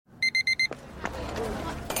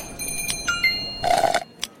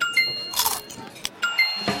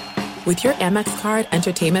With your Amex card,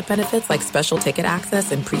 entertainment benefits like special ticket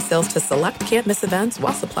access and pre-sales to select can't-miss events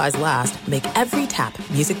while supplies last make every tap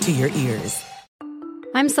music to your ears.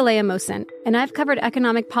 I'm Saleha Mohsin, and I've covered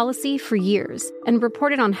economic policy for years and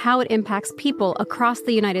reported on how it impacts people across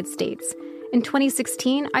the United States. In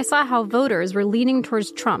 2016, I saw how voters were leaning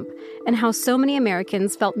towards Trump and how so many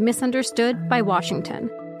Americans felt misunderstood by Washington.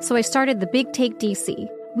 So I started The Big Take DC.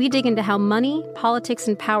 We dig into how money, politics,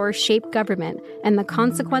 and power shape government and the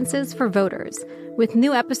consequences for voters. With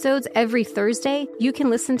new episodes every Thursday, you can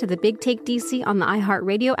listen to The Big Take DC on the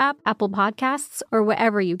iHeartRadio app, Apple Podcasts, or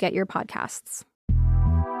wherever you get your podcasts.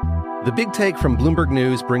 The Big Take from Bloomberg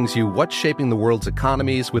News brings you what's shaping the world's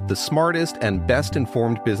economies with the smartest and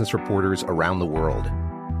best-informed business reporters around the world.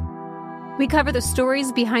 We cover the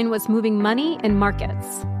stories behind what's moving money and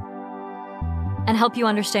markets, and help you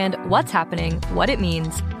understand what's happening, what it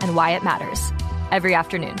means, and why it matters every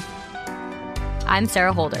afternoon. I'm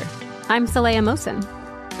Sarah Holder. I'm Saleha Mohsin.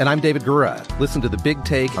 And I'm David Gura. Listen to The Big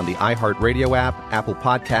Take on the iHeartRadio app, Apple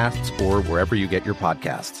Podcasts, or wherever you get your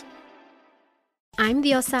podcasts. I'm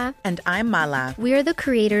Diosa. And I'm Mala. We are the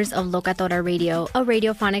creators of Locatora Radio, a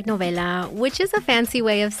radiophonic novela, which is a fancy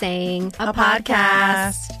way of saying a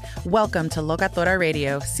podcast. Welcome to Locatora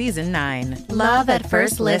Radio, Season 9. Love at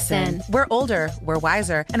first listen. We're older, we're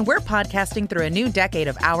wiser, and we're podcasting through a new decade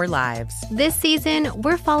of our lives. This season,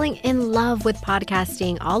 we're falling in love with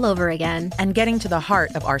podcasting all over again. And getting to the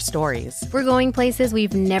heart of our stories. We're going places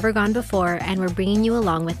we've never gone before, and we're bringing you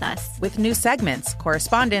along with us. With new segments,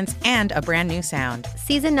 correspondence, and a brand new sound.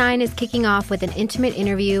 Season 9 is kicking off with an intimate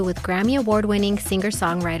interview with Grammy Award-winning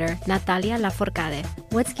singer-songwriter Natalia Lafourcade.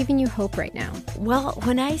 What's giving you hope right now? Well,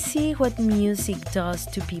 when I see what music does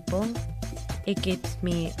to people, it gives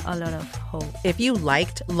me a lot of hope. If you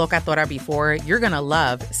liked Locatora before, you're going to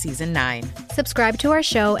love Season 9. Subscribe to our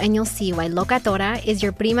show and you'll see why Locatora is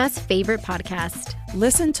your prima's favorite podcast.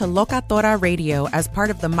 Listen to Locatora Radio as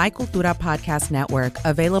part of the My Cultura Podcast Network,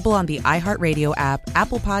 available on the iHeartRadio app,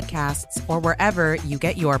 Apple Podcasts, or wherever you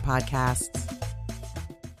get your podcasts.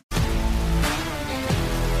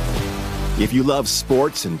 If you love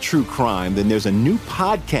sports and true crime, then there's a new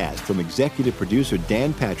podcast from executive producer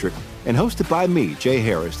Dan Patrick and hosted by me, Jay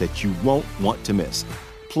Harris, that you won't want to miss.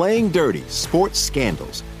 Playing Dirty: Sports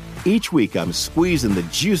Scandals. Each week, I'm squeezing the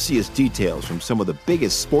juiciest details from some of the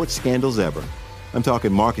biggest sports scandals ever. I'm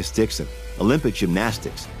talking Marcus Dixon, Olympic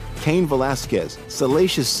gymnastics, Cain Velasquez,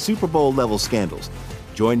 salacious Super Bowl-level scandals.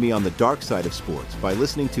 Join me on the dark side of sports by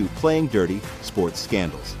listening to Playing Dirty: Sports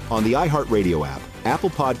Scandals on the iHeartRadio app, Apple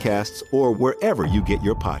Podcasts, or wherever you get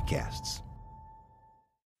your podcasts.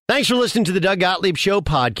 Thanks for listening to the Doug Gottlieb Show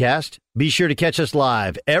podcast. Be sure to catch us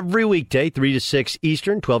live every weekday, 3 to 6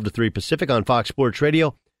 Eastern, 12 to 3 Pacific on Fox Sports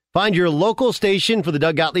Radio. Find your local station for the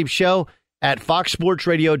Doug Gottlieb Show at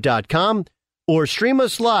foxsportsradio.com or stream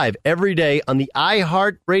us live every day on the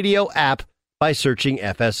iHeartRadio app by searching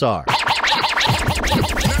FSR. Now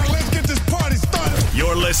let's get this party started.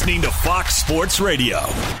 You're listening to Fox Sports Radio.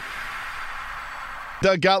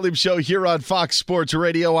 Doug Gottlieb Show here on Fox Sports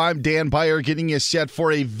Radio. I'm Dan Beyer, getting you set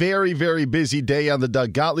for a very, very busy day on the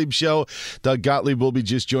Doug Gottlieb Show. Doug Gottlieb will be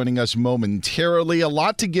just joining us momentarily. A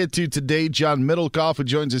lot to get to today. John Middlecoff, who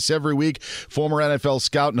joins us every week, former NFL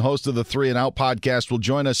scout and host of the 3 and Out podcast, will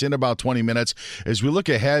join us in about 20 minutes as we look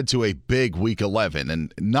ahead to a big Week 11.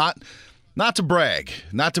 And not to brag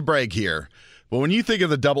here, but when you think of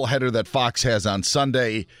the doubleheader that Fox has on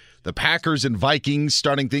Sunday, the Packers and Vikings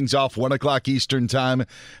starting things off 1 o'clock Eastern time,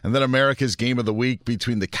 and then America's game of the week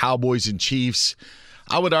between the Cowboys and Chiefs.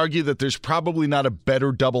 I would argue that there's probably not a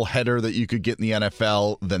better doubleheader that you could get in the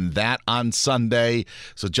NFL than that on Sunday.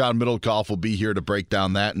 So John Middlecoff will be here to break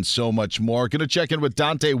down that and so much more. Going to check in with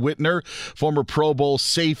Dante Whitner, former Pro Bowl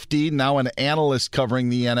safety, now an analyst covering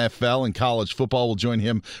the NFL and college football. Will join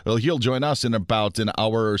him. Well, he'll join us in about an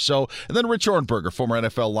hour or so. And then Rich Ornberger, former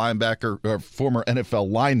NFL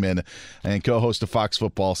lineman, and co-host of Fox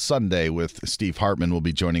Football Sunday with Steve Hartman, will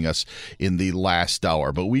be joining us in the last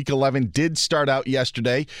hour. But Week 11 did start out yesterday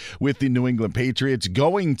with the New England Patriots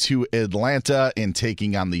going to Atlanta and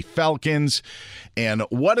taking on the Falcons. And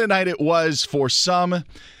what a night it was for some,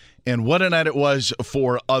 and what a night it was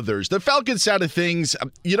for others. The Falcons side of things,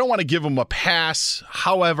 you don't want to give them a pass.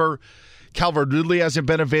 However, Calvin Ridley hasn't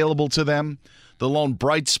been available to them. The lone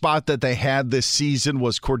bright spot that they had this season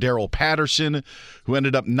was Cordero Patterson, who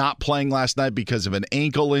ended up not playing last night because of an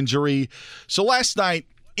ankle injury. So last night,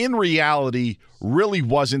 in reality, really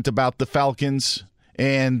wasn't about the Falcons.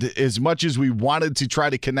 And as much as we wanted to try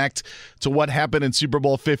to connect to what happened in Super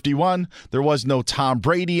Bowl 51, there was no Tom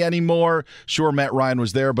Brady anymore. Sure, Matt Ryan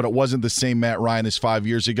was there, but it wasn't the same Matt Ryan as 5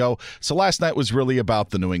 years ago. So last night was really about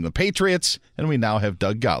the New England Patriots, and we now have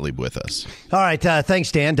Doug Gottlieb with us. All right.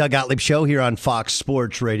 Thanks, Dan. Doug Gottlieb Show here on Fox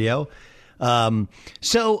Sports Radio.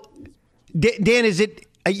 So, Dan, is it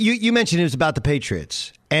you mentioned it was about the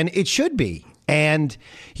Patriots, and it should be. And,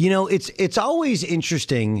 it's always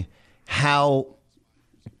interesting how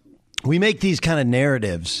we make these kind of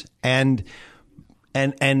narratives and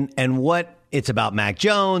what it's about Mac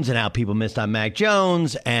Jones and how people missed on Mac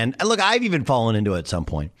Jones. And look, I've even fallen into it at some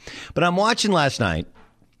point. But I'm watching last night,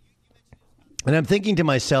 and I'm thinking to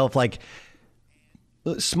myself, like,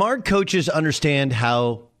 smart coaches understand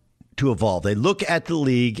how to evolve. They look at the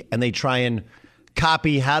league and they try and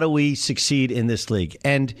copy, how do we succeed in this league?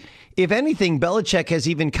 And if anything, Belichick has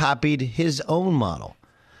even copied his own model.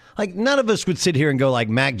 Like, none of us would sit here and go like,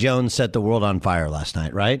 Mac Jones set the world on fire last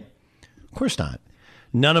night, right? Of course not.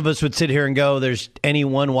 None of us would sit here and go, there's any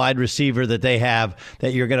one wide receiver that they have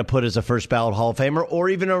that you're going to put as a first ballot Hall of Famer or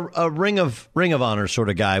even a ring of honor sort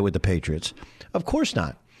of guy with the Patriots. Of course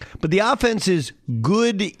not. But the offense is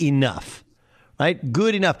good enough, right?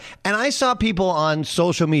 Good enough. And I saw people on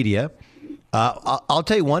social media. I'll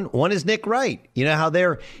tell you one. One is Nick Wright. You know how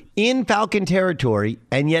they're in Falcon territory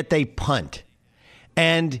and yet they punt.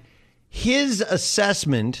 And his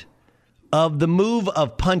assessment of the move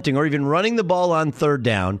of punting or even running the ball on third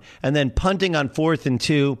down and then punting on 4th and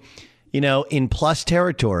 2, in plus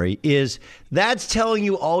territory is that's telling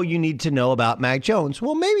you all you need to know about Mac Jones.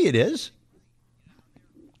 Well, maybe it is.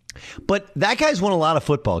 But that guy's won a lot of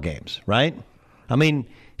football games, right? I mean,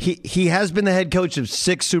 he has been the head coach of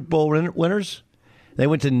 6 Super Bowl winners. They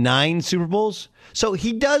went to 9 Super Bowls. So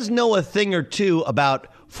he does know a thing or two about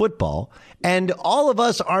football. And all of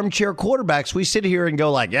us armchair quarterbacks, we sit here and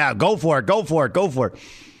go like, yeah, go for it, go for it, go for it.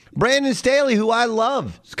 Brandon Staley, who I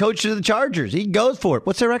love, is coach of the Chargers. He goes for it.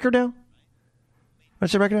 What's their record now?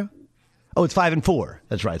 What's their record now? Oh, it's 5-4.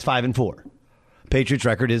 That's right. It's 5-4. Patriots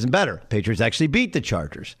record isn't better. Patriots actually beat the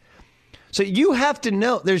Chargers. So you have to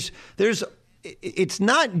know it's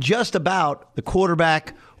not just about the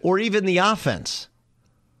quarterback or even the offense.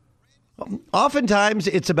 Oftentimes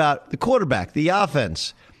it's about the quarterback, the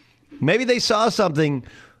offense. Maybe they saw something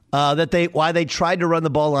why they tried to run the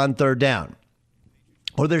ball on third down.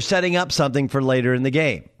 Or they're setting up something for later in the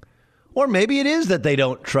game. Or maybe it is that they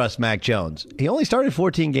don't trust Mac Jones. He only started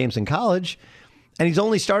 14 games in college, and he's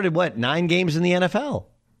only started, 9 games in the NFL.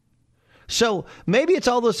 So maybe it's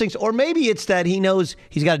all those things. Or maybe it's that he knows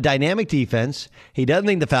he's got a dynamic defense. He doesn't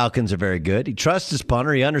think the Falcons are very good. He trusts his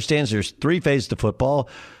punter. He understands there's 3 phases to football: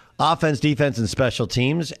 offense, defense, and special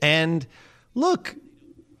teams. And look,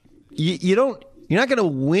 you're not going to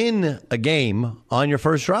win a game on your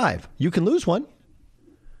first drive. You can lose one,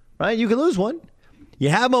 right? You can lose one. You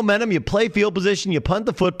have momentum. You play field position. You punt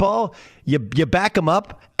the football. You back them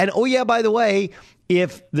up. And, oh, yeah, by the way,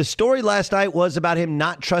 if the story last night was about him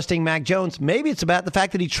not trusting Mac Jones, maybe it's about the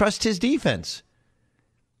fact that he trusts his defense.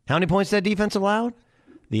 How many points that defense allowed?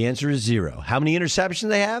 The answer is 0. How many interceptions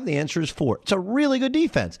they have? The answer is 4. It's a really good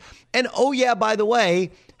defense. And, oh, yeah, by the way,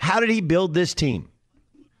 how did he build this team?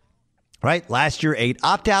 Right? Last year, 8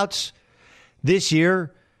 opt-outs. This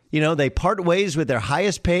year, they part ways with their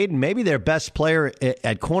highest paid and maybe their best player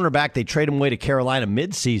at cornerback. They trade him away to Carolina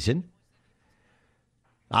midseason.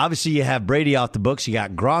 Obviously, you have Brady off the books. You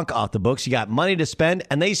got Gronk off the books. You got money to spend,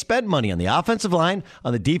 and they spent money on the offensive line,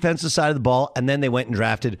 on the defensive side of the ball, and then they went and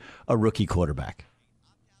drafted a rookie quarterback.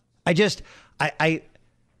 I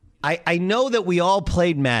know that we all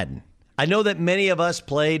played Madden. I know that many of us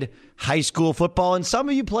played high school football, and some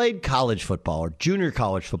of you played college football or junior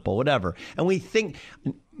college football, whatever. And we think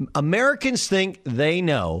Americans think they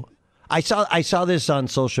know. I saw this on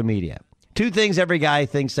social media. 2 things every guy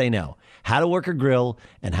thinks they know: how to work a grill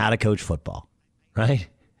and how to coach football, right?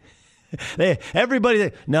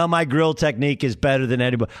 Everybody, no, my grill technique is better than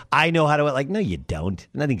anybody. I know how to, no, you don't.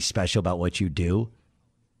 Nothing special about what you do.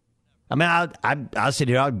 I mean, I'll sit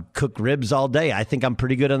here, I'll cook ribs all day. I think I'm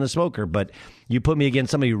pretty good on the smoker, but you put me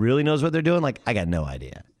against somebody who really knows what they're doing, I got no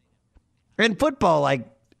idea. In football, I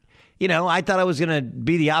thought I was going to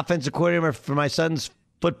be the offensive coordinator for my son's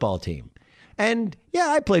football team. And, yeah,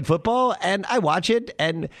 I played football, and I watch it,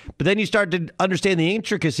 but then you start to understand the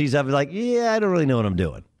intricacies of it, I don't really know what I'm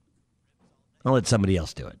doing. I'll let somebody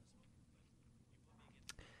else do it.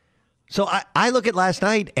 So I look at last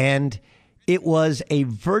night, and it was a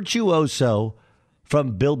virtuoso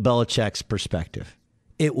from Bill Belichick's perspective.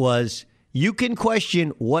 It was You can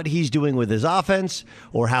question what he's doing with his offense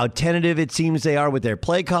or how tentative it seems they are with their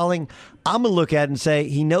play calling. I'm going to look at it and say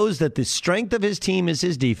he knows that the strength of his team is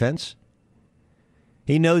his defense.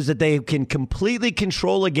 He knows that they can completely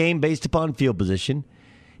control a game based upon field position.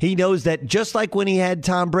 He knows that just like when he had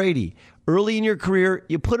Tom Brady, early in your career,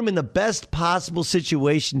 you put him in the best possible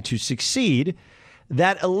situation to succeed.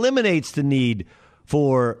 That eliminates the need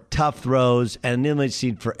for tough throws and eliminates the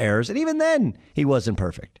need for errors. And even then, he wasn't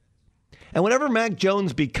perfect. And whenever Mac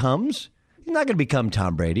Jones becomes, he's not going to become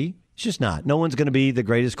Tom Brady. It's just not. No one's going to be the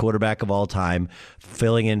greatest quarterback of all time,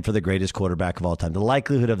 filling in for the greatest quarterback of all time. The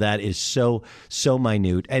likelihood of that is so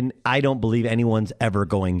minute. And I don't believe anyone's ever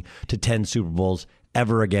going to 10 Super Bowls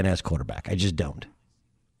ever again as quarterback. I just don't.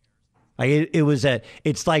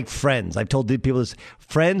 It's like Friends. I've told people this.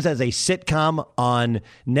 Friends as a sitcom on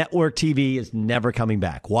network TV is never coming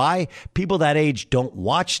back. Why? People that age don't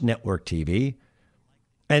watch network TV.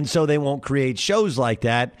 And so they won't create shows like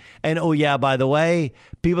that. And oh yeah, by the way,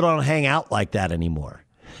 people don't hang out like that anymore.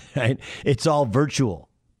 Right? It's all virtual.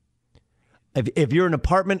 If you're in an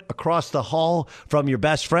apartment across the hall from your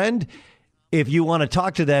best friend, if you want to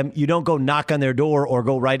talk to them, you don't go knock on their door or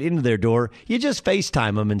go right into their door. You just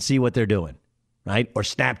FaceTime them and see what they're doing, right? Or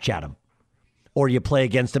Snapchat them. Or you play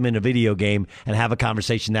against them in a video game and have a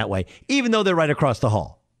conversation that way, even though they're right across the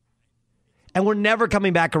hall. And we're never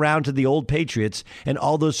coming back around to the old Patriots and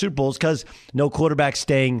all those Super Bowls because no quarterback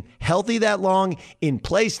staying healthy that long, in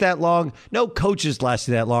place that long, no coaches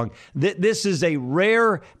lasting that long. This is a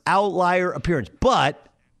rare outlier appearance. But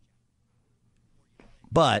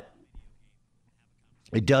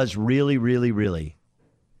it does really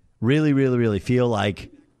feel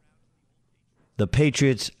like the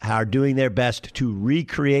Patriots are doing their best to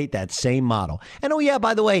recreate that same model. And oh yeah,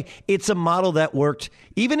 by the way, it's a model that worked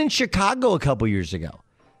even in Chicago a couple years ago.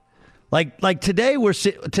 Like today we're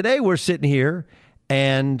sitting here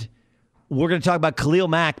and we're going to talk about Khalil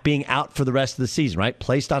Mack being out for the rest of the season, right?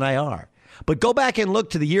 Placed on IR. But go back and look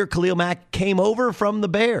to the year Khalil Mack came over from the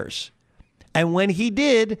Bears. And when he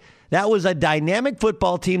did, that was a dynamic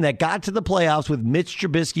football team that got to the playoffs with Mitch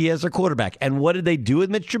Trubisky as their quarterback. And what did they do with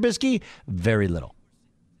Mitch Trubisky? Very little.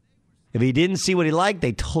 If he didn't see what he liked,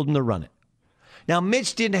 they told him to run it. Now,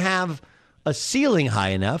 Mitch didn't have a ceiling high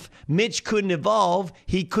enough. Mitch couldn't evolve.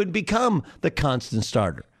 He couldn't become the constant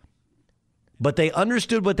starter. But they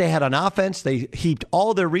understood what they had on offense. They heaped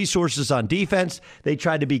all their resources on defense. They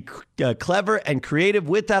tried to be clever and creative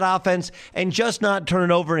with that offense and just not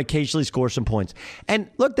turn it over and occasionally score some points.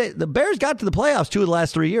 And look, the Bears got to the playoffs 2 of the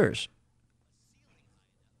last 3 years.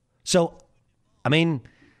 So, I mean,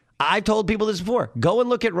 I've told people this before. Go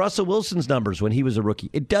and look at Russell Wilson's numbers when he was a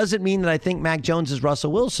rookie. It doesn't mean that I think Mac Jones is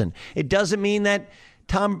Russell Wilson. It doesn't mean that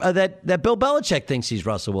that Bill Belichick thinks he's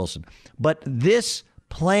Russell Wilson. But this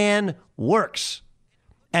plan works.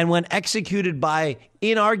 And when executed by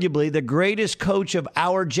inarguably the greatest coach of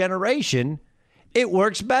our generation, it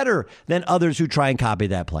works better than others who try and copy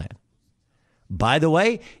that plan. By the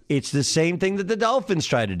way, it's the same thing that the Dolphins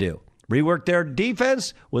try to do. Rework their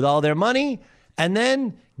defense with all their money and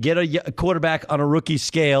then get a quarterback on a rookie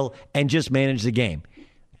scale and just manage the game.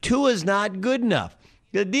 Tua's not good enough.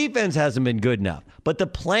 The defense hasn't been good enough, but the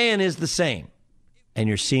plan is the same. And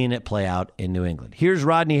you're seeing it play out in New England. Here's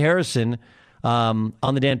Rodney Harrison on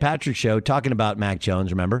the Dan Patrick Show talking about Mac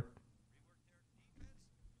Jones, remember?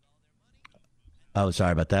 Oh,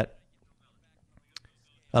 sorry about that.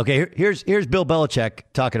 Okay, here's Bill Belichick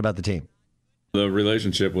talking about the team. The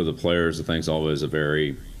relationship with the players, I think, is always a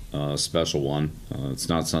very special one. It's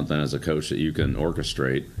not something as a coach that you can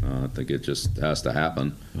orchestrate. I think it just has to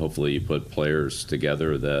happen. Hopefully you put players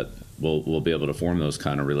together that we'll be able to form those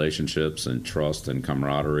kind of relationships and trust and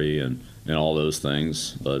camaraderie and all those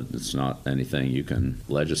things. But it's not anything you can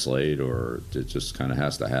legislate, or it just kind of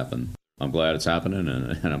has to happen. I'm glad it's happening,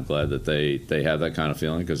 and I'm glad that they have that kind of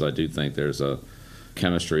feeling, because I do think there's a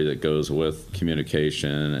chemistry that goes with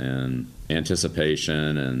communication and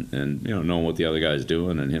anticipation and knowing what the other guy's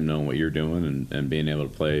doing and him knowing what you're doing and being able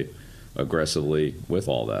to play aggressively with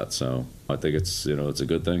all that. So I think it's a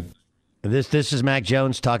good thing. This is Mac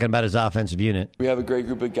Jones talking about his offensive unit. We have a great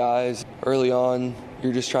group of guys. Early on,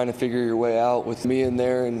 you're just trying to figure your way out with me in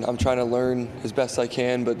there, and I'm trying to learn as best I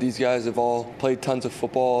can, but these guys have all played tons of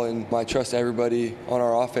football, and I trust everybody on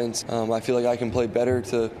our offense. I feel like I can play better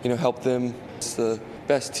to help them. It's the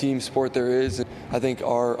best team sport there is. I think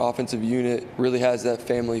our offensive unit really has that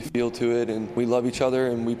family feel to it, and we love each other,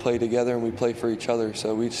 and we play together, and we play for each other,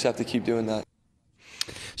 so we just have to keep doing that.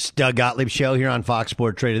 Doug Gottlieb Show here on Fox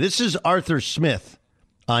Sports Radio. This is Arthur Smith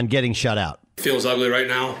on getting shut out. It feels ugly right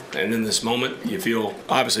now, and in this moment, you feel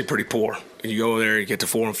obviously pretty poor. You go there, you get to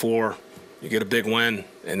 4-4, you get a big win,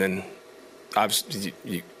 and then obviously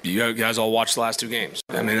you guys all watched the last two games.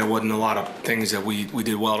 I mean, there wasn't a lot of things that we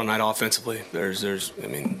did well tonight offensively.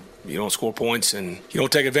 You don't score points, and you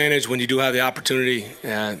don't take advantage when you do have the opportunity.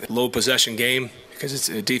 Low possession game, because it's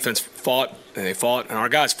the defense fought, and our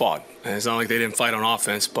guys fought. And it's not like they didn't fight on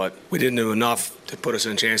offense, but we didn't do enough to put us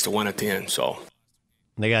in a chance to win at the end. So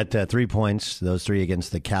they got 3 points, those 3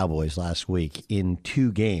 against the Cowboys last week in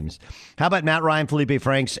 2 games. How about Matt Ryan, Felipe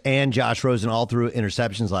Franks, and Josh Rosen all threw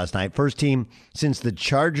interceptions last night? First team since the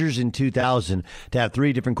Chargers in 2000 to have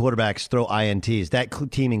 3 different quarterbacks throw INTs. That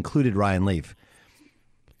team included Ryan Leaf.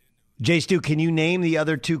 Jay Stu, can you name the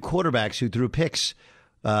other 2 quarterbacks who threw picks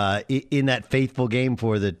in that faithful game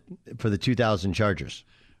for the 2000 Chargers?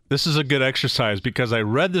 This is a good exercise because I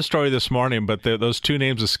read the story this morning, but those 2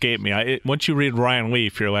 names escape me. Once you read Ryan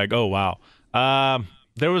Leaf, you're like, oh wow.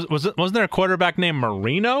 Wasn't there a quarterback named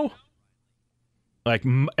Marino? Like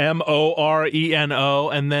Moreno,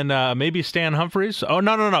 and then maybe Stan Humphries. Oh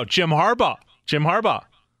no, Jim Harbaugh,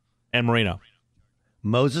 and Marino.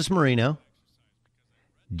 Moses Marino,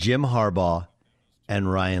 Jim Harbaugh,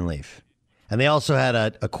 and Ryan Leaf. And they also had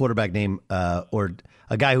a quarterback named, or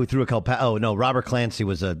a guy who threw Robert Clancy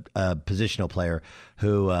was a positional player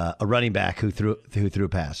a running back who threw a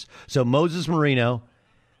pass. So Moses Marino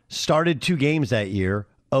started 2 games that year,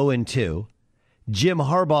 0-2. Jim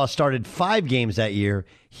Harbaugh started 5 games that year.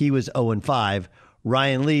 He was 0-5.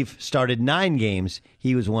 Ryan Leaf started 9 games.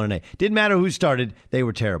 He was 1-8. Didn't matter who started. They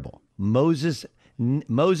were terrible. Moses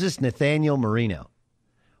Nathaniel Marino.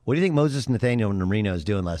 What do you think Moses Nathaniel Marino is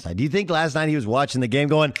doing last night? Do you think last night he was watching the game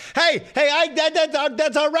going, hey,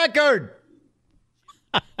 that's our record?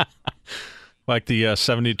 Like the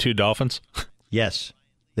 72 Dolphins? Yes.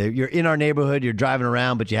 You're in our neighborhood, you're driving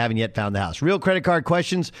around, but you haven't yet found the house. Real credit card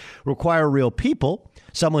questions require real people,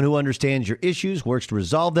 someone who understands your issues, works to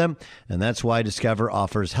resolve them, and that's why Discover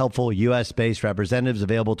offers helpful U.S.-based representatives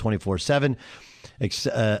available 24/7.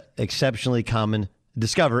 Discover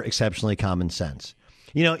exceptionally common sense.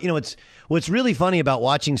 You know, what's really funny about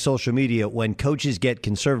watching social media when coaches get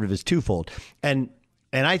conservative is twofold. And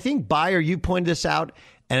I think, Beyer, you pointed this out,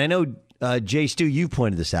 and I know, Jay Stu, you've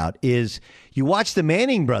pointed this out, is you watch the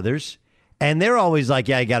Manning brothers, and they're always like,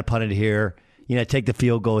 yeah, you got to punt it here, take the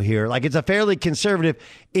field goal here. Like, it's a fairly conservative.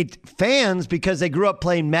 Fans, because they grew up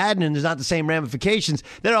playing Madden and there's not the same ramifications,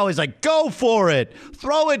 they're always like, go for it.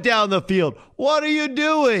 Throw it down the field. What are you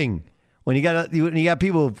doing? When you got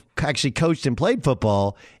people who've actually coached and played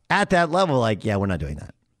football at that level, like, yeah, we're not doing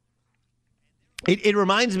that. It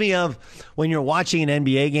reminds me of when you're watching an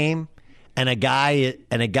NBA game and a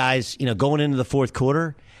guy's going into the fourth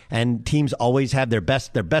quarter, and teams always have their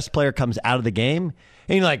best player comes out of the game,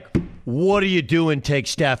 and you're like, what are you doing? Take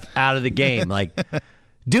Steph out of the game, like.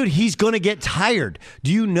 Dude, he's going to get tired.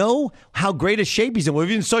 Do you know how great a shape he's in? Well, if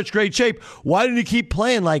he's in such great shape, why didn't he keep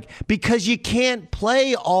playing? Because you can't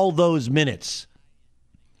play all those minutes.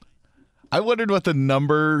 I wondered what the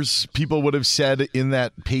numbers people would have said in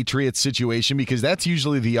that Patriots situation, because that's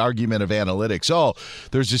usually the argument of analytics. Oh,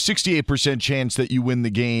 there's a 68% chance that you win the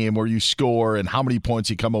game or you score and how many points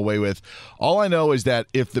you come away with. All I know is that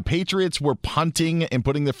if the Patriots were punting and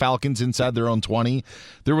putting the Falcons inside their own 20,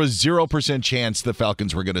 there was 0% chance the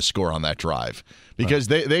Falcons were going to score on that drive, because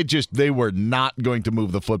they were not going to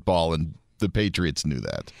move the football, and the Patriots knew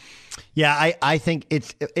that. Yeah, I think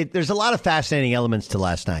there's a lot of fascinating elements to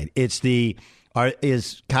last night.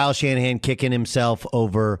 Is Kyle Shanahan kicking himself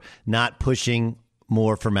over not pushing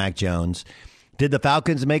more for Mac Jones? Did the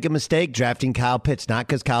Falcons make a mistake drafting Kyle Pitts? Not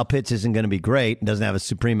because Kyle Pitts isn't going to be great and doesn't have a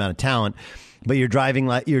supreme amount of talent, but you're drafting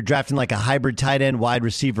like a hybrid tight end wide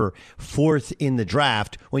receiver 4th in the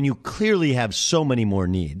draft when you clearly have so many more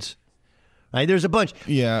needs. Right? There's a bunch.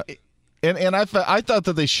 Yeah. And I thought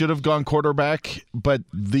that they should have gone quarterback, but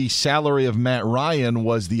the salary of Matt Ryan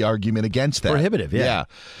was the argument against that. Prohibitive, yeah.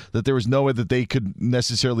 That there was no way that they could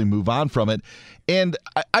necessarily move on from it. And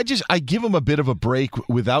I give him a bit of a break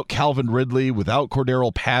without Calvin Ridley, without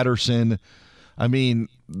Cordero Patterson. I mean,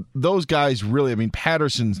 those guys really,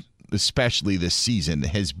 Patterson especially this season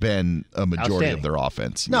has been a majority of their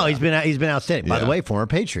offense. No, he's been outstanding. By the way, former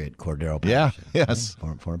Patriot Cordero Patterson. Yeah, yes.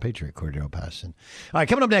 Former Patriot Cordero Patterson. All right,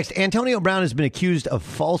 coming up next, Antonio Brown has been accused of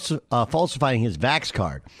falsifying his Vax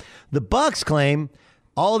card. The Bucs claim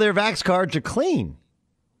all their Vax cards are clean.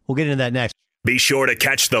 We'll get into that next. Be sure to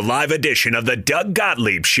catch the live edition of the Doug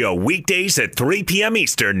Gottlieb Show weekdays at 3 p.m.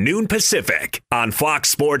 Eastern, noon Pacific on Fox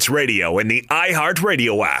Sports Radio and the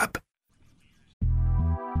iHeartRadio app.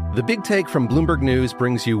 The Big Take from Bloomberg News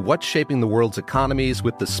brings you what's shaping the world's economies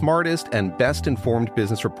with the smartest and best-informed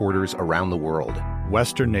business reporters around the world.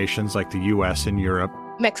 Western nations like the U.S. and Europe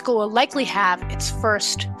Mexico will likely have its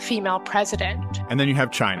first female president. And then you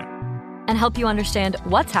have China. And help you understand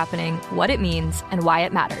what's happening, what it means, and why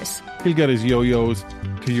it matters. He'll get his yo-yos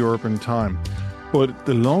to Europe in time. But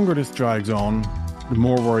the longer this drags on, the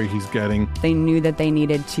more worry he's getting. They knew that they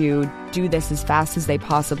needed to do this as fast as they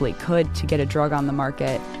possibly could to get a drug on the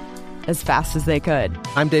market as fast as they could.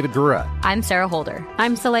 I'm David Gura. I'm Sarah Holder.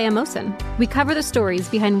 I'm Saleha Mohsen. We cover the stories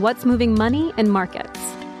behind what's moving money and markets.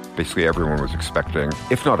 Basically, everyone was expecting,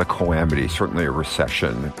 if not a calamity, certainly a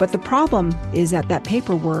recession. But the problem is that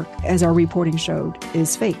paperwork, as our reporting showed,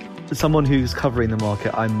 is fake. As someone who's covering the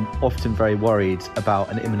market, I'm often very worried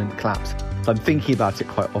about an imminent collapse. So I'm thinking about it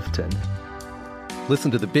quite often.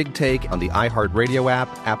 Listen to The Big Take on the iHeartRadio app,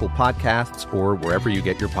 Apple Podcasts, or wherever you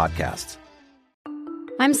get your podcasts.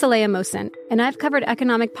 I'm Saleha Mohsen, and I've covered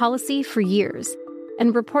economic policy for years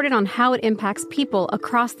and reported on how it impacts people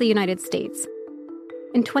across the United States.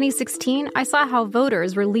 In 2016, I saw how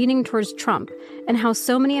voters were leaning towards Trump and how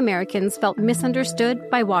so many Americans felt misunderstood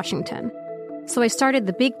by Washington. So I started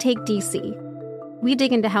The Big Take DC. We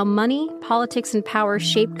dig into how money, politics, and power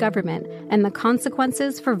shape government and the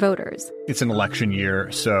consequences for voters. It's an election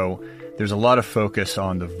year, so there's a lot of focus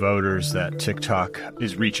on the voters that TikTok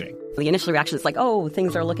is reaching. The initial reaction is like, oh,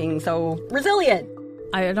 things are looking so resilient.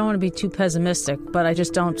 I don't want to be too pessimistic, but I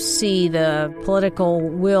just don't see the political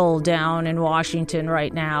will down in Washington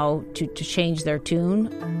right now to change their tune.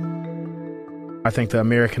 I think the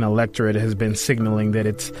American electorate has been signaling that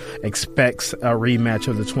it expects a rematch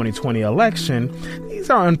of the 2020 election. These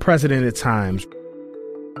are unprecedented times.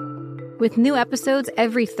 With new episodes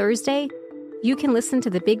every Thursday, you can listen to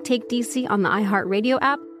The Big Take DC on the iHeartRadio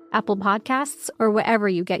app, Apple Podcasts, or wherever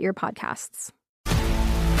you get your podcasts.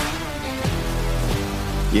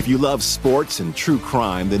 If you love sports and true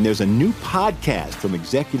crime, then there's a new podcast from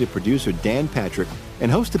executive producer Dan Patrick and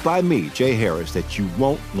hosted by me, Jay Harris, that you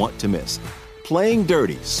won't want to miss. Playing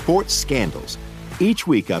Dirty: Sports Scandals. Each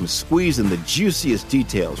week, I'm squeezing the juiciest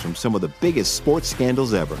details from some of the biggest sports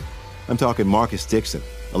scandals ever. I'm talking Marcus Dixon,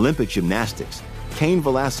 Olympic gymnastics, Cain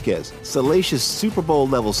Velasquez, salacious Super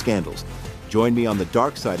Bowl-level scandals. Join me on the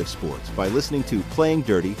dark side of sports by listening to Playing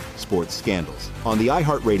Dirty: Sports Scandals on the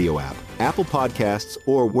iHeartRadio app, Apple Podcasts,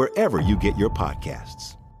 or wherever you get your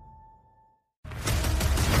podcasts.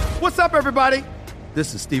 What's up, everybody?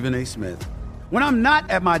 This is Stephen A. Smith. When I'm not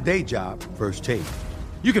at my day job, First Take,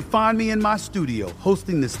 you can find me in my studio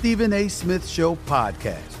hosting the Stephen A. Smith Show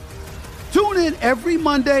podcast. Tune in every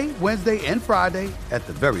Monday, Wednesday, and Friday, at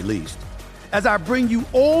the very least, as I bring you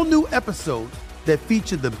all new episodes that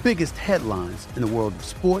feature the biggest headlines in the world of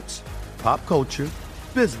sports, pop culture,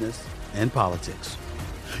 business, and politics.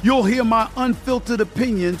 You'll hear my unfiltered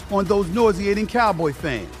opinions on those nauseating Cowboy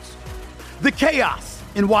fans, the chaos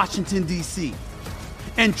in Washington, D.C.,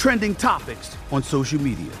 and trending topics on social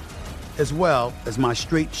media, as well as my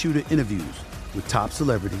straight shooter interviews with top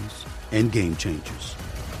celebrities and game changers.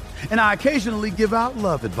 And I occasionally give out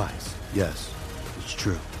love advice. Yes, it's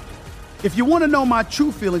true. If you want to know my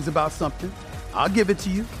true feelings about something, I'll give it to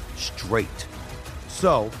you straight.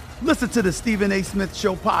 So listen to the Stephen A. Smith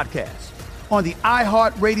Show podcast on the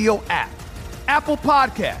iHeartRadio app, Apple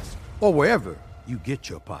Podcasts, or wherever you get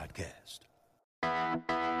your podcast.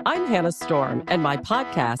 I'm Hannah Storm, and my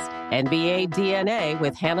podcast, NBA DNA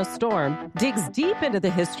with Hannah Storm, digs deep into the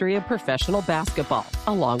history of professional basketball,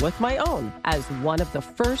 along with my own, as one of the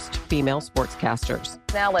first female sportscasters.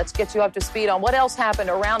 Now let's get you up to speed on what else happened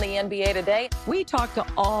around the NBA today. We talk to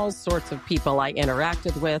all sorts of people I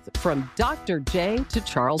interacted with, from Dr. J to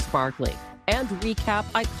Charles Barkley, and recap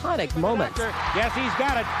iconic moments. Yes, he's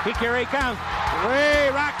got it. Here he comes. Way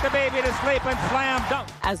rock the baby to sleep and slam dunk.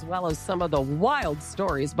 As well as some of the wild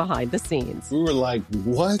stories behind the scenes. We were like,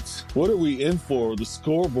 what? What are we in for? The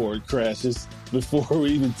scoreboard crashes before we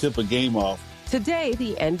even tip a game off. Today,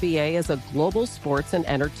 the NBA is a global sports and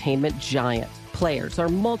entertainment giant. Players are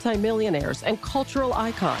multimillionaires and cultural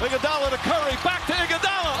icons. Iguodala to Curry, back to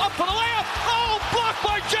Iguodala, up for the layup. Oh, blocked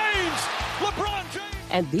by James. LeBron James.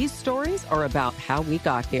 And these stories are about how we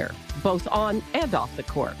got here, both on and off the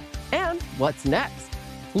court. And what's next?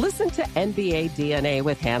 Listen to NBA DNA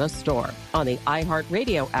with Hannah Storm on the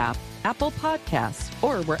iHeartRadio app, Apple Podcasts,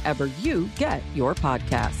 or wherever you get your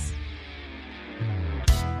podcasts.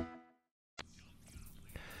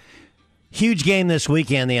 Huge game this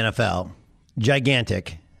weekend, the NFL.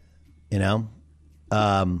 Gigantic, you know.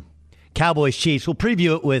 Cowboys Chiefs. We'll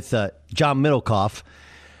preview it with John Middlecoff.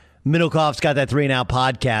 Middlecoff's got that 3 and Out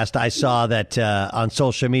podcast. I saw that on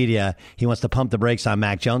social media. He wants to pump the brakes on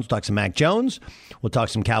Mac Jones. We'll talk some Mac Jones. We'll talk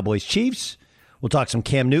some Cowboys Chiefs. We'll talk some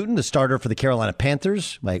Cam Newton, the starter for the Carolina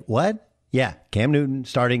Panthers. Like, what? Yeah, Cam Newton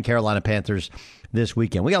starting Carolina Panthers this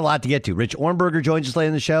weekend. We got a lot to get to. Rich Ornberger joins us later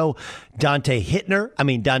in the show. Dante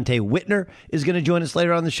Whitner is going to join us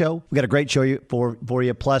later on the show. We got a great show for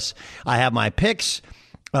you. Plus, I have my picks.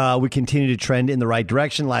 We continue to trend in the right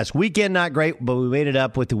direction. Last weekend, not great, but we made it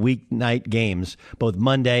up with the weeknight games, both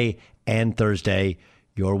Monday and Thursday.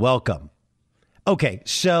 You're welcome. Okay,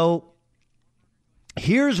 so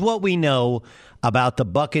here's what we know about the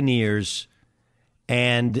Buccaneers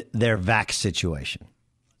and their vax situation.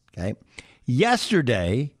 Okay,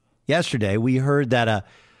 yesterday we heard that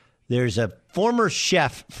there's a former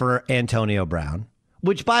chef for Antonio Brown,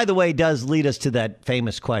 which, by the way, does lead us to that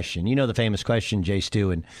famous question. You know the famous question, Jay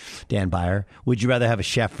Stu and Dan Byer. Would you rather have a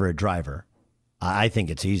chef or a driver? I think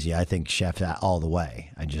it's easy. I think chef all the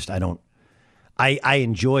way. I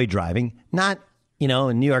enjoy driving. Not,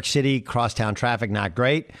 in New York City, crosstown traffic, not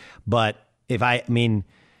great. But and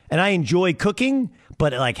I enjoy cooking,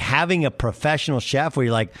 but like having a professional chef where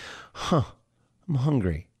you're like, I'm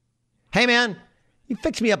hungry. Hey, man, you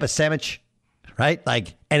fix me up a sandwich, right?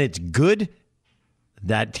 And it's good.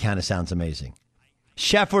 That kind of sounds amazing.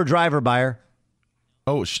 Chef or driver, Byer?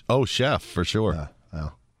 Oh, chef, for sure.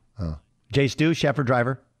 Jay Stu, chef or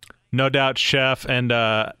driver? No doubt chef, and,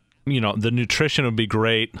 the nutrition would be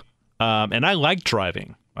great. And I like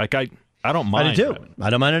driving. I don't mind. I do too. Driving. I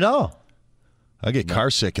don't mind at all. I get car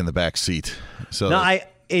sick in the back seat. So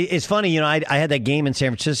it's funny. I had that game in San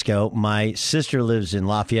Francisco. My sister lives in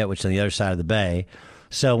Lafayette, which is on the other side of the bay.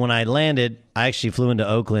 So when I landed, I actually flew into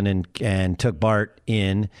Oakland and took Bart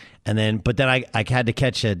in, but then I had to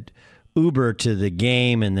catch an Uber to the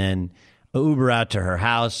game and then Uber out to her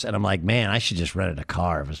house. And I'm like, man, I should just rent a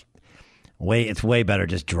car. It's way better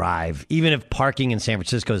just drive. Even if parking in San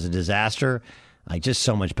Francisco is a disaster, just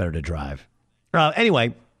so much better to drive.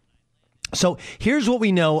 Anyway, so here's what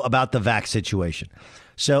we know about the vax situation.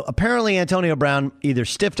 So apparently Antonio Brown either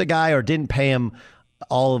stiffed a guy or didn't pay him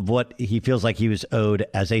all of what he feels like he was owed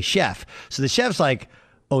as a chef. So the chef's like,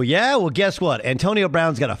 oh yeah? Well, guess what? Antonio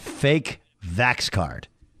Brown's got a fake vax card.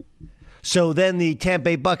 So then the Tampa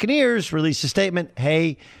Bay Buccaneers released a statement.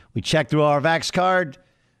 Hey, we checked through our vax card.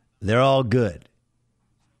 They're all good.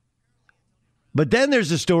 But then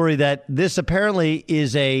there's a story that this apparently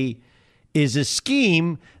is a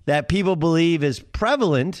scheme that people believe is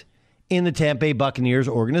prevalent in the Tampa Bay Buccaneers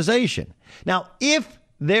organization. Now, if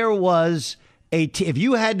there was if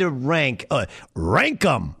you had to rank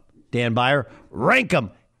them, Dan Byer, rank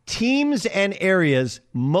them, teams and areas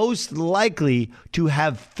most likely to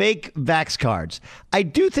have fake vax cards, I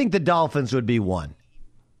do think the Dolphins would be one.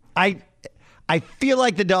 I feel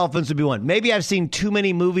like the Dolphins would be one. Maybe I've seen too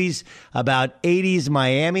many movies about 80s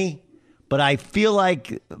Miami, but I feel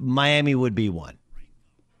like Miami would be one.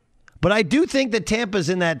 But I do think that Tampa's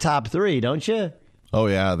in that top three, don't you? Oh,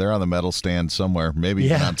 yeah. They're on the medal stand somewhere. Maybe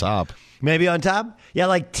even on top. Maybe on top? Yeah,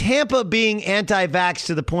 like Tampa being anti-vax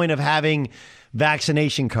to the point of having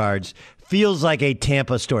vaccination cards feels like a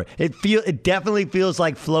Tampa story. It definitely feels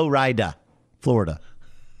like Florida.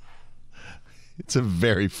 It's a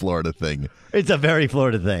very Florida thing. It's a very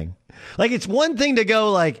Florida thing. Like, it's one thing to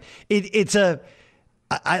go like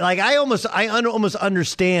I almost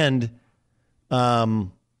understand.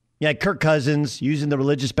 Kirk Cousins using the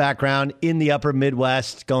religious background in the upper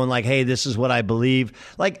Midwest, going like, "Hey, this is what I believe."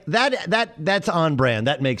 Like that's on brand.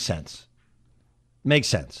 That makes sense. Makes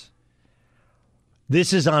sense.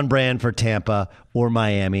 This is on brand for Tampa or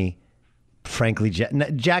Miami. Frankly,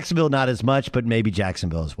 Jacksonville not as much, but maybe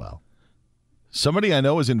Jacksonville as well. Somebody I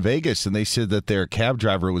know was in Vegas, and they said that their cab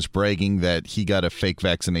driver was bragging that he got a fake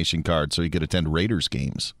vaccination card so he could attend Raiders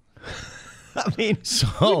games. I mean,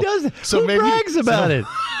 who brags about it?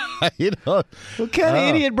 What kind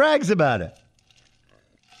of idiot brags about it?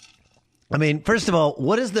 I mean, first of all,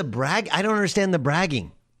 what is the brag? I don't understand the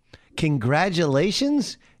bragging.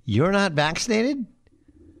 Congratulations, you're not vaccinated?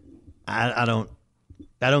 I don't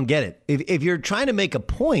get it. If you're trying to make a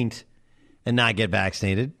point and not get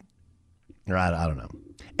vaccinated, or I don't know.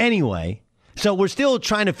 Anyway, so we're still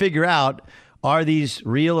trying to figure out, are these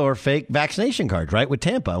real or fake vaccination cards, right, with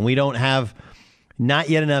Tampa? And we don't have not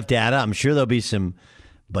yet enough data. I'm sure there'll be some,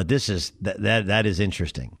 but this is that is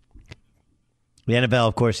interesting. The NFL,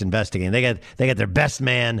 of course, investigating. They got their best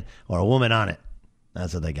man or a woman on it.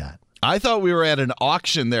 That's what they got. I thought we were at an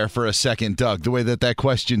auction there for a second, Doug, the way that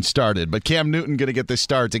question started. But Cam Newton going to get the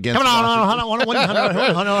start against Hold on.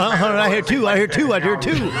 I hear two. Give me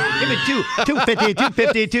two.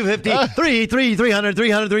 250,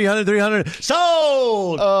 300.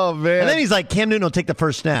 Sold. Oh, man. And then he's like, Cam Newton will take the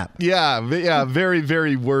first snap. Yeah, very,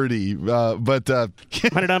 very wordy. But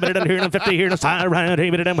 150 here,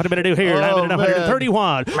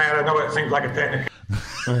 131. Man, I know it seems like a technical.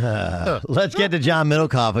 Let's get to John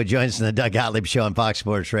Middlecoff, who joins us in the Doug Gottlieb Show on Fox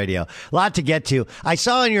Sports Radio. A lot to get to. I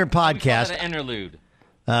saw on your podcast. An interlude.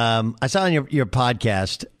 I saw on your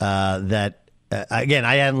podcast that, again,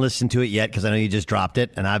 I hadn't listened to it yet because I know you just dropped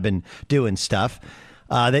it, and I've been doing stuff,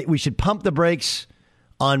 that we should pump the brakes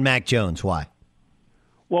on Mac Jones. Why?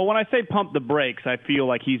 Well, when I say pump the brakes, I feel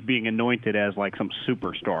like he's being anointed as like some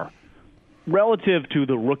superstar. Relative to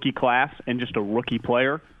the rookie class and just a rookie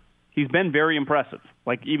player, he's been very impressive,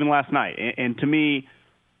 like even last night. And to me,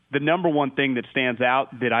 the number one thing that stands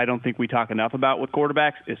out that I don't think we talk enough about with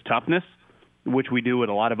quarterbacks is toughness, which we do at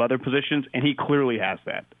a lot of other positions, and he clearly has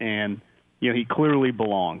that. And, he clearly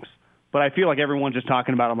belongs. But I feel like everyone's just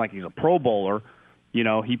talking about him like he's a Pro Bowler.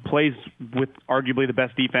 He plays with arguably the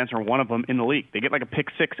best defense or one of them in the league. They get like a pick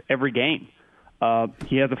six every game.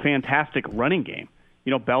 He has a fantastic running game.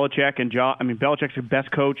 Belichick Belichick's the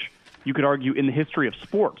best coach, you could argue, in the history of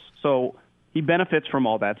sports. So he benefits from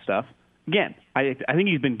all that stuff. Again, I think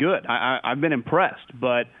he's been good. I've been impressed.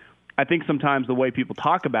 But I think sometimes the way people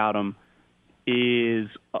talk about him is,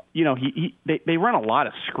 they run a lot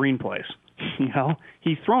of screenplays.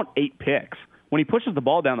 He's thrown 8 picks. When he pushes the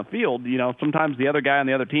ball down the field, sometimes the other guy on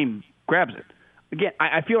the other team grabs it. Again,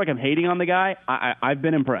 I feel like I'm hating on the guy. I've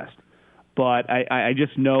been impressed. But I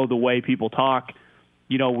just know the way people talk,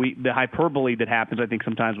 the hyperbole that happens, I think,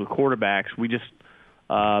 sometimes with quarterbacks, we just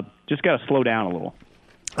got to slow down a little.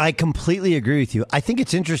 I completely agree with you. I think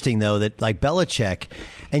it's interesting, though, that like Belichick,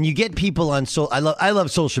 and you get people on I love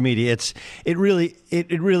social media. It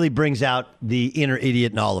really brings out the inner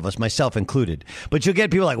idiot in all of us, myself included. But you'll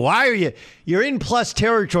get people like, why are you're in plus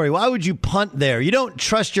territory? Why would you punt there? You don't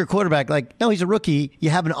trust your quarterback. Like, no, he's a rookie. You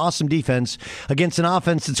have an awesome defense against an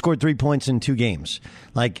offense that scored 3 points in 2 games.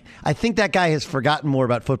 Like, I think that guy has forgotten more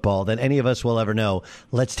about football than any of us will ever know.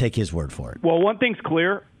 Let's take his word for it. Well, one thing's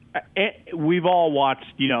clear. We've all watched,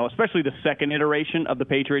 especially the second iteration of the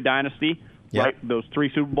Patriot dynasty, yep. Right? Those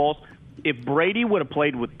 3 Super Bowls. If Brady would have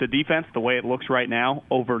played with the defense the way it looks right now,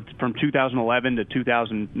 over from 2011 to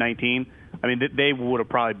 2019, they would have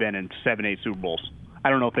probably been in 7-8 Super Bowls. I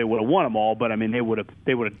don't know if they would have won them all, but they would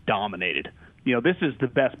have dominated. This is the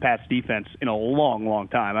best Pats defense in a long, long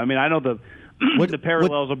time. I know the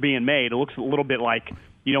parallels are being made. It looks a little bit like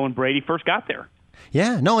when Brady first got there.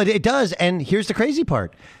 Yeah, no, it does. And here's the crazy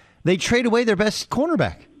part. They trade away their best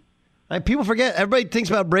cornerback. People forget. Everybody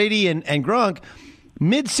thinks about Brady and Gronk.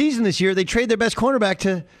 Mid-season this year, they trade their best cornerback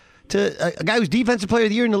to a guy who's Defensive Player of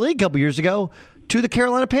the Year in the league a couple years ago to the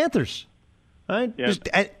Carolina Panthers. Right? Yeah.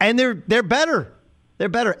 And they're better. They're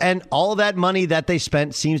better. And all of that money that they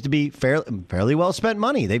spent seems to be fairly well spent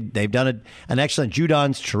money. They've done an excellent.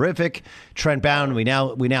 Judon's terrific. Trent Bound, we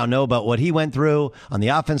now know about what he went through on the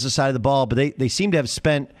offensive side of the ball, but they seem to have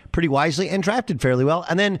spent pretty wisely and drafted fairly well.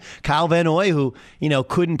 And then Kyle Van Noy, who,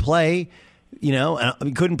 couldn't play,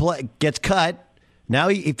 gets cut. Now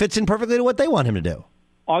he fits in perfectly to what they want him to do.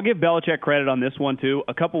 I'll give Belichick credit on this one, too.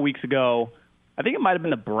 A couple weeks ago, I think it might have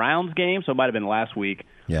been the Browns game, so it might have been last week.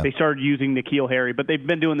 Yeah. They started using N'Keal Harry, but they've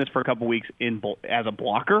been doing this for a couple weeks as a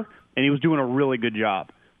blocker, and he was doing a really good job.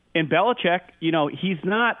 And Belichick, he's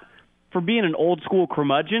not, for being an old-school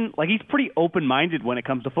curmudgeon, like he's pretty open-minded when it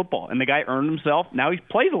comes to football. And the guy earned himself. Now he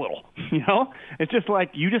plays a little, It's just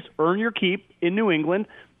like you just earn your keep in New England,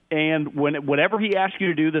 and whatever he asks you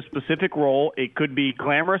to do, the specific role, it could be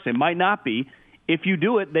glamorous, it might not be. If you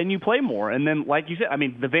do it, then you play more. And then, like you said,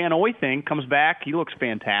 the Van Noy thing comes back. He looks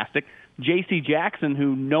fantastic. J.C. Jackson,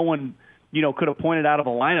 who no one, could have pointed out of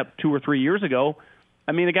the lineup 2 or 3 years ago.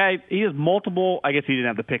 The guy, he has multiple. I guess he didn't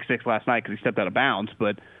have the pick six last night because he stepped out of bounds,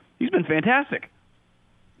 but he's been fantastic.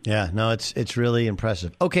 Yeah, no, it's really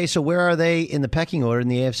impressive. Okay, so where are they in the pecking order in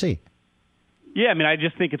the AFC? Yeah, I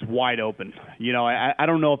just think it's wide open. I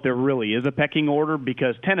don't know if there really is a pecking order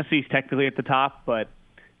because Tennessee's technically at the top, but,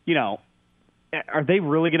 are they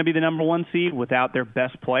really going to be the number 1 seed without their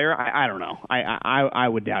best player? I don't know. I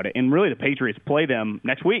would doubt it. And really, the Patriots play them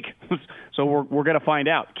next week, so we're going to find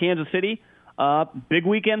out. Kansas City, big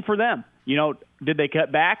weekend for them. Did they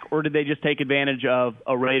cut back or did they just take advantage of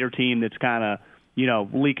a Raider team that's kind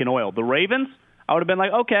of leaking oil? The Ravens, I would have been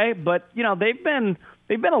like, okay, but they've been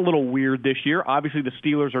a little weird this year. Obviously, the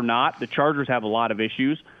Steelers are not. The Chargers have a lot of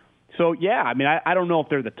issues. So yeah, I don't know if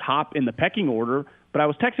they're the top in the pecking order. But I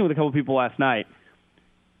was texting with a couple of people last night.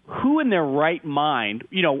 Who in their right mind,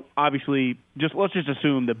 obviously, let's just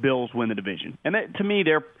assume the Bills win the division. And to me,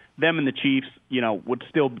 them and the Chiefs, would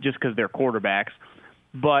still, just because they're quarterbacks.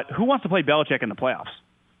 But who wants to play Belichick in the playoffs?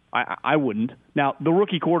 I wouldn't. Now, the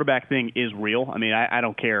rookie quarterback thing is real. I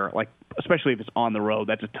don't care, especially if it's on the road.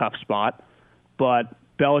 That's a tough spot. But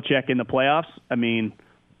Belichick in the playoffs,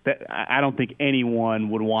 I don't think anyone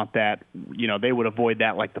would want that. They would avoid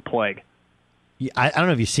that like the plague. Yeah, I don't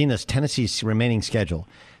know if you've seen this, Tennessee's remaining schedule.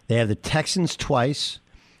 They have the Texans twice.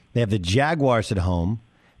 They have the Jaguars at home.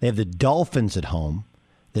 They have the Dolphins at home.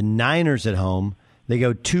 The Niners at home. They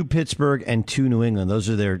go to Pittsburgh and to New England. Those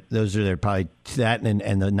are their probably that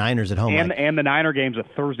and the Niners at home. And the Niner game's a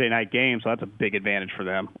Thursday night game, so that's a big advantage for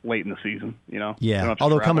them late in the season. Yeah,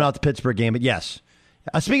 although coming out the Pittsburgh game, but yes.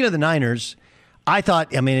 Speaking of the Niners, I thought,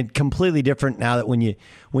 it's completely different now that when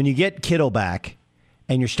you get Kittle back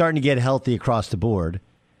and you're starting to get healthy across the board,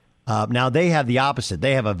 now they have the opposite.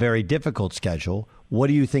 They have a very difficult schedule. What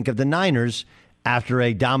do you think of the Niners after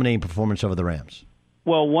a dominating performance over the Rams?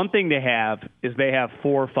 Well, one thing they have is they have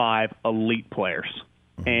 4 or 5 elite players.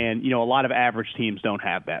 And, a lot of average teams don't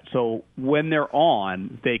have that. So when they're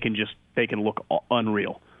on, they can look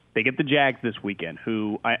unreal. They get the Jags this weekend,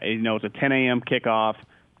 who, it's a 10 a.m. kickoff,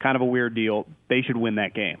 kind of a weird deal. They should win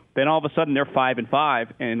that game. Then all of a sudden they're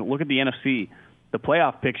 5-5, and look at the NFC. The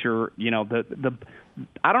playoff picture,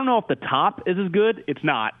 I don't know if the top is as good. It's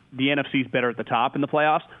not. The NFC is better at the top in the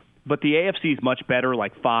playoffs, but the AFC is much better,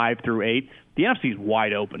 like 5 through 8. The NFC is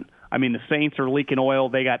wide open. I mean, the Saints are leaking oil.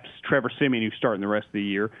 They got Trevor Siemian, who's starting the rest of the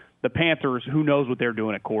year. The Panthers, who knows what they're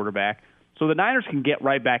doing at quarterback. So the Niners can get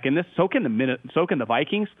right back in this. So can the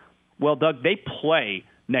Vikings. Well, Doug, they play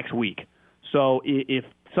next week. So if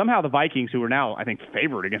somehow the Vikings, who are now, I think,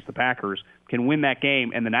 favored against the Packers, can win that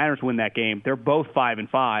game, and the Niners win that game, they're both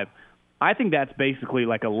 5-5. I think that's basically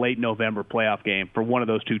like a late November playoff game for one of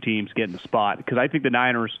those two teams getting the spot, because I think the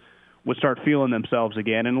Niners would start feeling themselves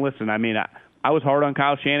again. And listen, I mean, I was hard on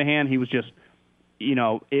Kyle Shanahan. He was just,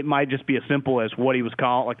 it might just be as simple as what he was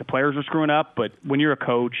calling, like the players are screwing up, but when you're a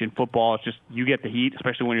coach in football, it's just you get the heat,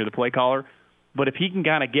 especially when you're the play caller. But if he can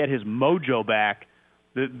kind of get his mojo back,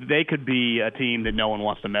 they could be a team that no one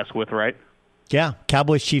wants to mess with, right? Yeah.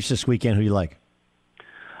 Cowboys Chiefs this weekend. Who do you like?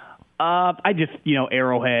 I just,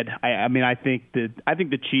 Arrowhead. I think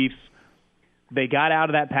the Chiefs, they got out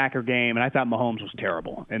of that Packer game, and I thought Mahomes was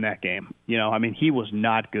terrible in that game. He was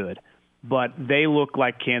not good. But they look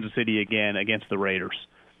like Kansas City again against the Raiders.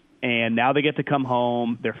 And now they get to come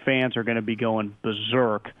home. Their fans are going to be going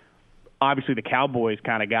berserk. Obviously, the Cowboys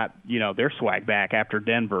kind of got, their swag back after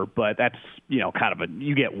Denver, but that's, kind of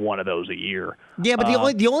you get one of those a year. Yeah, but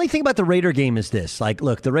the only thing about the Raider game is this. Like,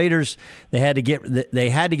 look, the Raiders, they had to get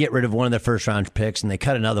rid of one of their first round picks, and they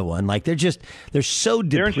cut another one. Like, they're so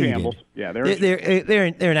depleted. They're in shambles. Yeah, they're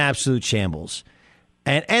in absolute shambles.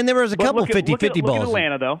 And there was a couple 50-50 balls. Look at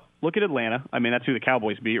Atlanta, though. Look at Atlanta. That's who the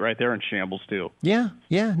Cowboys beat right there in shambles, too. Yeah.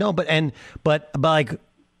 No, but like,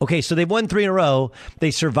 okay, so they've won 3 in a row. They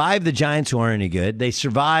survived the Giants, who aren't any good. They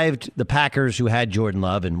survived the Packers, who had Jordan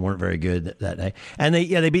Love and weren't very good that day. And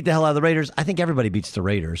they beat the hell out of the Raiders. I think everybody beats the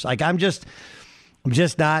Raiders. Like, I'm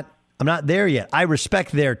not there yet. I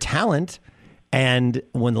respect their talent, and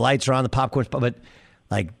when the lights are on, the popcorn's, but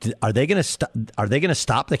like, are they going to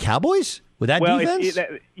stop the Cowboys with that defense?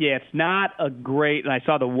 It's not a great. And I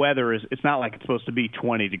saw the weather it's not like it's supposed to be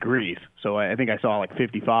 20 degrees. So I think I saw like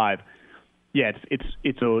 55. Yeah,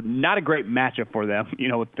 it's not a great matchup for them,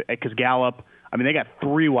 because Gallup. They got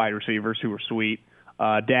 3 wide receivers who are sweet.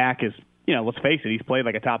 Dak is, let's face it, he's played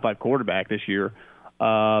like a top 5 quarterback this year.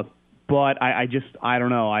 But I don't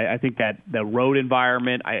know. I think that the road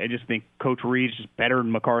environment, I just think Coach Reed's just better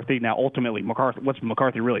than McCarthy. Now, ultimately, what's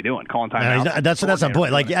McCarthy really doing? Calling timeout? That's my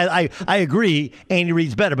point. Like, I agree, Andy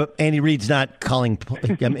Reid's better, but Andy Reid's not calling.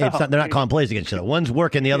 They're not calling plays against each other. One's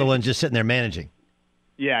working, the other one's just sitting there managing.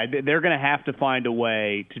 Yeah, they're going to have to find a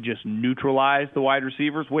way to just neutralize the wide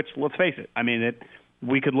receivers, which, let's face it,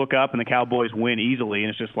 we could look up and the Cowboys win easily, and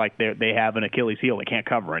it's just like they have an Achilles heel. They can't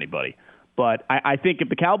cover anybody. But I think if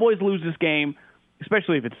the Cowboys lose this game,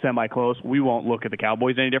 especially if it's semi-close, we won't look at the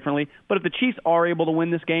Cowboys any differently. But if the Chiefs are able to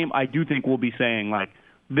win this game, I do think we'll be saying, like,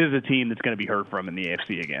 this is a team that's going to be heard from in the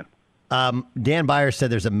AFC again. Dan Byer said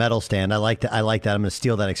there's a medal stand. I like that. I'm going to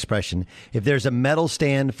steal that expression. If there's a medal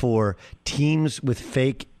stand for teams with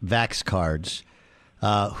fake vax cards,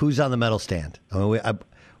 who's on the medal stand?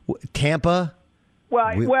 Tampa?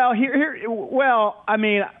 Here's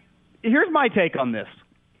my take on this.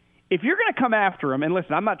 If you're going to come after him, and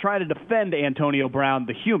listen, I'm not trying to defend Antonio Brown,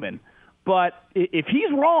 the human, but if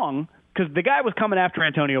he's wrong, because the guy was coming after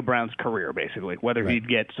Antonio Brown's career, basically, whether he'd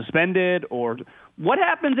get suspended or what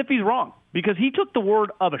happens if he's wrong? Because he took the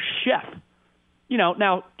word of a chef.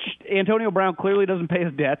 Now, Antonio Brown clearly doesn't pay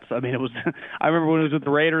his debts. I remember when he was with the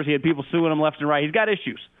Raiders, he had people suing him left and right. He's got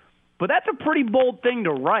issues. But that's a pretty bold thing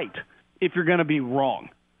to write if you're going to be wrong.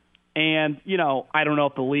 And, I don't know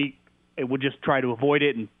if the league would just try to avoid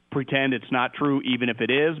it and pretend it's not true, even if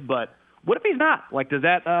it is. But What if he's not? Like, does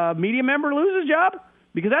that media member lose his job?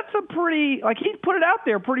 Because that's a pretty, like, he put it out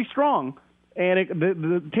there pretty strong. And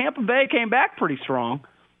the Tampa Bay came back pretty strong.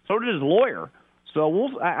 So did his lawyer. So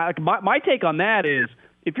my take on that is,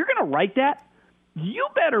 if you're going to write that, you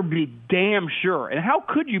better be damn sure. And how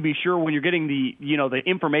could you be sure when you're getting the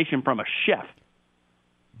information from a chef?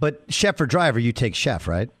 But chef or driver, you take chef,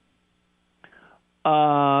 right?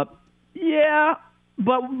 Yeah.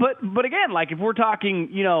 But again, like, if we're talking,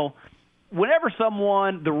 whenever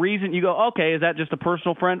the reason you go, okay, is that just a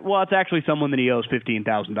personal friend? Well, it's actually someone that he owes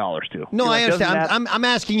 $15,000 to. No, I understand. I'm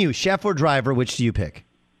asking you, chef or driver, which do you pick?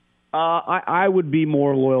 I would be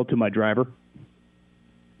more loyal to my driver.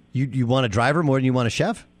 You want a driver more than you want a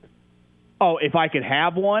chef? Oh, if I could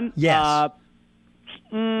have one? Yes.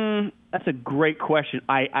 That's a great question.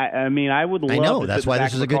 I mean, I would love. I know, to that's sit why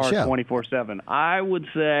back this is in a the good car show. 24/7. I would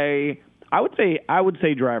say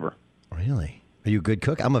driver. Really? Are you a good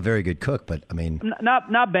cook? I'm a very good cook, but I mean,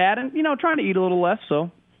 not bad, and trying to eat a little less.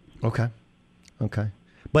 So. Okay.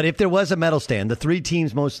 But if there was a medal stand, the three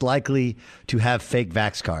teams most likely to have fake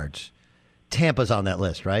vax cards, Tampa's on that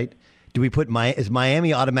list, right? Do we put is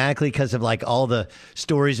Miami automatically because of like all the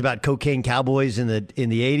stories about cocaine cowboys in the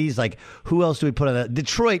 80s? Like, who else do we put on that?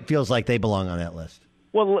 Detroit feels like they belong on that list.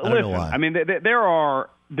 Well, I don't know why. I mean, there are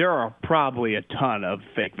probably a ton of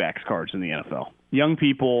fake vax cards in the NFL. Young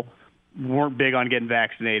people weren't big on getting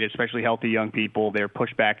vaccinated, especially healthy young people. They're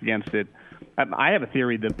pushed back against it. I have a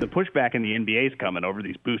theory that the pushback in the NBA is coming over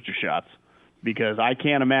these booster shots, because I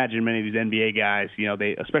can't imagine many of these NBA guys,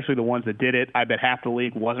 they, especially the ones that did it, I bet half the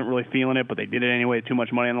league wasn't really feeling it, but they did it anyway, too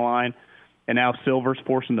much money on the line. And now Silver's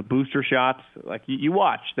forcing the booster shots. Like, you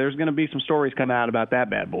watch, there's going to be some stories coming out about that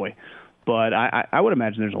bad boy. But I would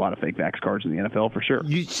imagine there's a lot of fake vax cards in the NFL for sure.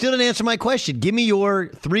 You still didn't answer my question. Give me your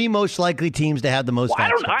three most likely teams to have the most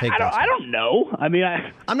vax cards. I don't know. I mean,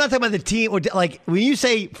 I'm not talking about the team. Like, when you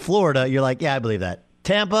say Florida, you're like, yeah, I believe that.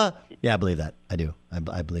 Tampa, yeah, I believe that. I do.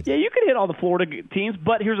 I believe that. Yeah, you could hit all the Florida teams,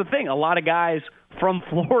 but here's the thing. A lot of guys from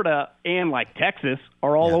Florida and, like, Texas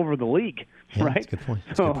are all over the league, right? That's a good point.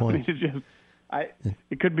 That's a good point. I mean, it's just,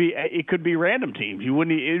 it could be random teams. It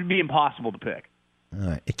would be impossible to pick. All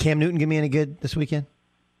right. Is Cam Newton give me any good this weekend?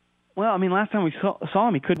 Well, I mean, last time we saw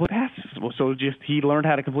him, he couldn't passes. So just he learned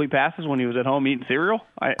how to complete passes when he was at home eating cereal?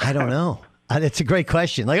 I don't know. That's a great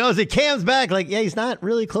question. Like, is it Cam's back? Like, yeah, he's not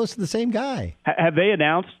really close to the same guy. Have they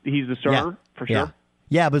announced he's the starter for sure?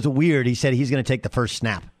 Yeah, but it's weird. He said he's going to take the first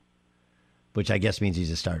snap, which I guess means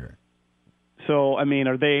he's a starter. So, I mean,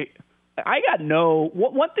 one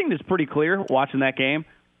thing that's pretty clear watching that game,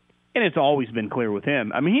 and it's always been clear with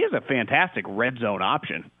him, I mean, he has a fantastic red zone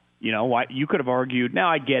option. You could have argued, now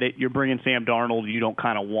I get it, you're bringing Sam Darnold, you don't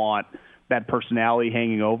kind of want that personality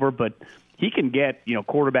hanging over, but he can get,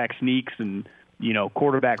 quarterback sneaks and,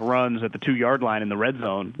 quarterback runs at the 2-yard line in the red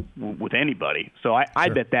zone with anybody. So I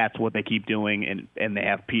bet that's what they keep doing, and they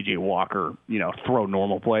have P.J. Walker, throw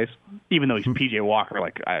normal plays, even though he's P.J. Walker.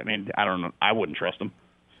 Like, I mean, I don't know. I wouldn't trust him.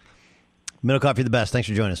 Middlecoff, you're the best. Thanks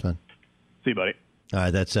for joining us, man. See you, buddy. All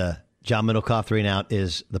right, that's John Middlecoff. 3 and Out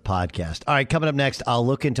is the podcast. All right, coming up next, I'll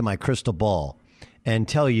look into my crystal ball and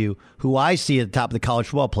tell you who I see at the top of the college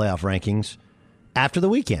football playoff rankings after the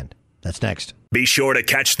weekend. That's next. Be sure to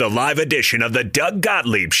catch the live edition of the Doug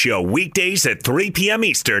Gottlieb Show weekdays at 3 p.m.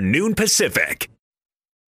 Eastern, noon Pacific.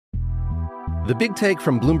 The Big Take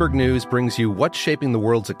from Bloomberg News brings you what's shaping the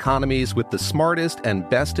world's economies with the smartest and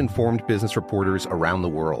best-informed business reporters around the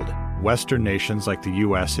world. Western nations like the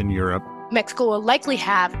U.S. and Europe. Mexico will likely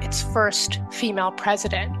have its first female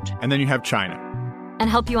president. And then you have China. And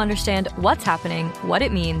help you understand what's happening, what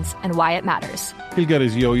it means, and why it matters. He'll get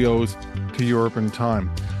his yo-yos to Europe in time.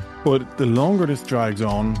 But the longer this drags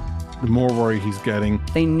on, the more worried he's getting.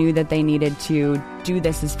 They knew that they needed to do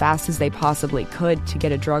this as fast as they possibly could to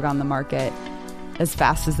get a drug on the market as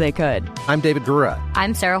fast as they could. I'm David Gura.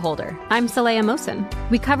 I'm Sarah Holder. I'm Saleha Mohsen.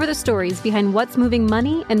 We cover the stories behind what's moving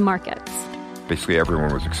money and markets. Basically,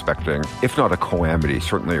 everyone was expecting, if not a calamity,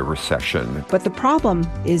 certainly a recession. But the problem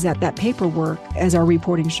is that paperwork, as our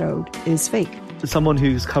reporting showed, is fake. As someone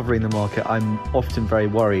who's covering the market, I'm often very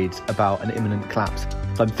worried about an imminent collapse.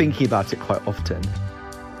 So I'm thinking about it quite often.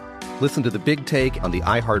 Listen to The Big Take on the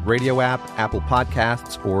iHeartRadio app, Apple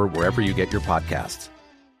Podcasts, or wherever you get your podcasts.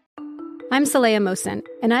 I'm Saleha Mohsen,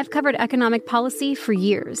 and I've covered economic policy for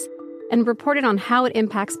years and reported on how it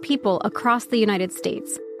impacts people across the United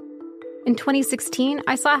States. In 2016,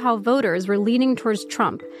 I saw how voters were leaning towards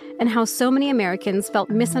Trump and how so many Americans felt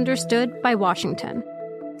misunderstood by Washington.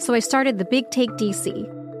 So I started The Big Take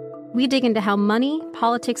DC. We dig into how money,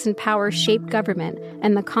 politics, and power shape government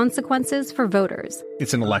and the consequences for voters.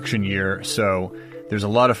 It's an election year, so there's a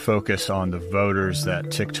lot of focus on the voters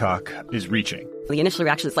that TikTok is reaching. The initial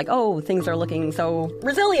reaction is like, oh, things are looking so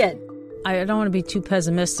resilient. I don't want to be too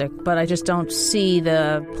pessimistic, but I just don't see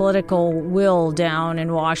the political will down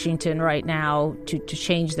in Washington right now to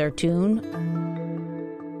change their tune.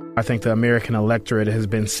 I think the American electorate has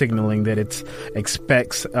been signaling that it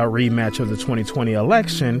expects a rematch of the 2020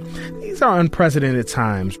 election. These are unprecedented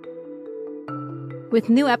times. With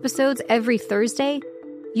new episodes every Thursday,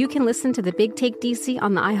 you can listen to The Big Take DC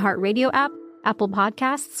on the iHeartRadio app, Apple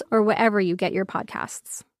Podcasts, or wherever you get your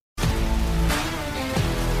podcasts.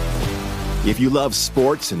 If you love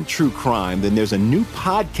sports and true crime, then there's a new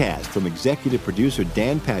podcast from executive producer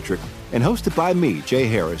Dan Patrick and hosted by me, Jay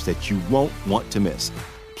Harris, that you won't want to miss.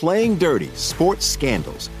 Playing Dirty: Sports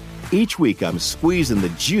Scandals. Each week, I'm squeezing the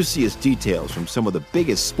juiciest details from some of the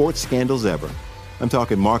biggest sports scandals ever. I'm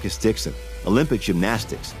talking Marcus Dixon, Olympic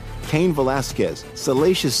gymnastics, Cain Velasquez,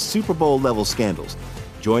 salacious Super Bowl-level scandals.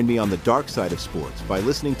 Join me on the dark side of sports by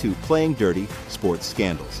listening to Playing Dirty: Sports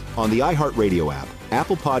Scandals on the iHeartRadio app,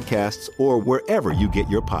 Apple Podcasts, or wherever you get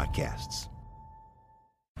your podcasts.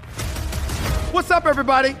 What's up,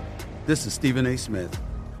 everybody? This is Stephen A. Smith.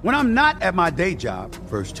 When I'm not at my day job,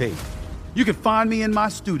 First Take, you can find me in my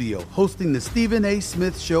studio hosting the Stephen A.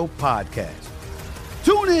 Smith Show podcast.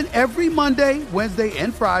 Tune in every Monday, Wednesday,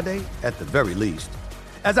 and Friday, at the very least,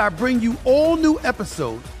 as I bring you all new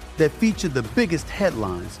episodes that feature the biggest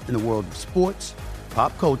headlines in the world of sports,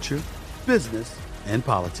 pop culture, business, and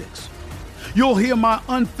politics. You'll hear my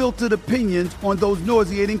unfiltered opinions on those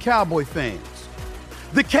nauseating Cowboy fans,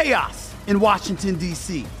 the chaos in Washington,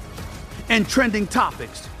 D.C., and trending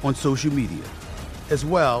topics on social media, as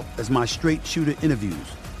well as my straight shooter interviews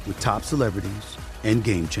with top celebrities and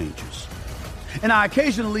game changers. And I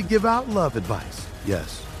occasionally give out love advice.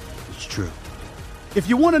 Yes, it's true. If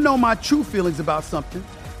you want to know my true feelings about something,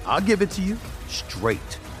 I'll give it to you straight.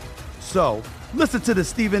 So listen to the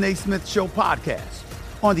Stephen A. Smith Show podcast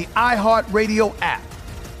on the iHeartRadio app,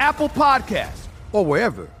 Apple Podcasts, or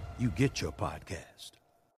wherever you get your podcast.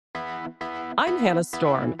 I'm Hannah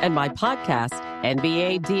Storm, and my podcast,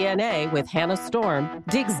 NBA DNA with Hannah Storm,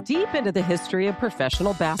 digs deep into the history of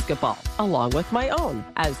professional basketball, along with my own,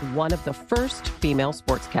 as one of the first female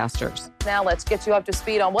sportscasters. Now let's get you up to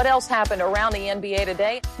speed on what else happened around the NBA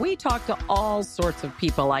today. We talked to all sorts of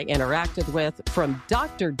people I interacted with, from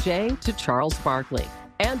Dr. J to Charles Barkley,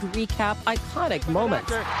 and recap iconic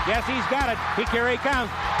moments. Yes, he's got it. Here he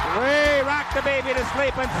comes. Way rock the baby to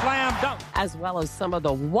sleep and slam dunk. As well as some of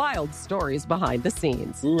the wild stories behind the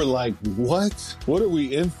scenes. We were like, what? What are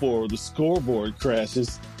we in for? The scoreboard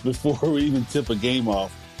crashes before we even tip a game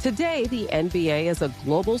off. Today, the NBA is a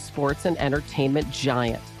global sports and entertainment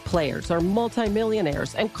giant. Players are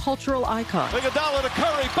multimillionaires and cultural icons. Iguodala to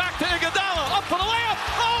Curry, back to Iguodala, up for the layup.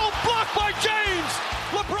 Oh, blocked by James.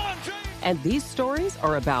 LeBron James. And these stories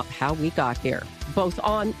are about how we got here, both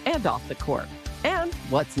on and off the court. And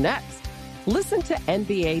what's next? Listen to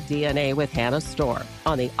NBA DNA with Hannah Storm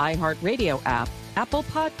on the iHeartRadio app, Apple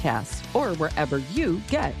Podcasts, or wherever you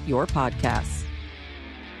get your podcasts.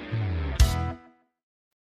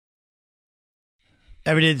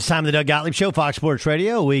 Every day at this time of the Doug Gottlieb Show, Fox Sports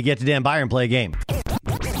Radio, we get to Dan Byer and play a game.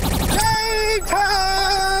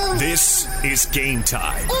 This is Game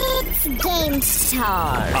Time. It's game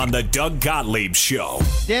time. On the Doug Gottlieb Show.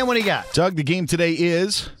 Dan, what do you got? Doug, the game today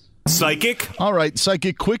is... Psychic. All right,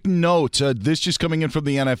 Psychic, quick note. This just coming in from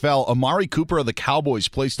the NFL. Amari Cooper of the Cowboys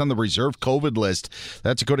placed on the reserve COVID list.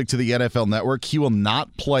 That's according to the NFL Network. He will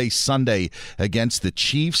not play Sunday against the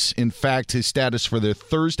Chiefs. In fact, his status for their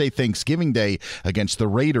Thursday Thanksgiving Day against the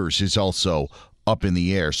Raiders is also up in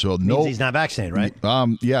the air. So means he's not vaccinated, right?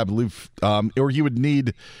 Yeah, I believe. Or he would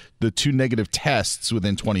need the 2 negative tests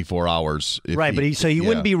within 24 hours. Right, but he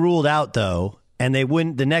wouldn't be ruled out, though, and they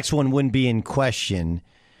wouldn't. The next one wouldn't be in question.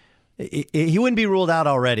 He wouldn't be ruled out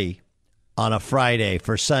already on a Friday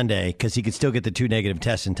for Sunday because he could still get the 2 negative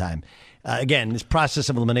tests in time. Again, this process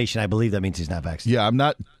of elimination, I believe that means he's not vaccinated. Yeah, I'm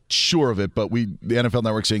not sure of it, but the NFL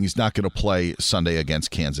Network saying he's not going to play Sunday against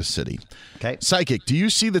Kansas City. Okay. Psychic, do you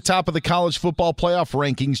see the top of the college football playoff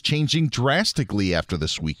rankings changing drastically after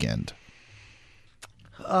this weekend?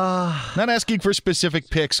 Not asking for specific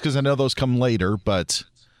picks because I know those come later, but...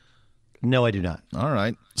 No, I do not. All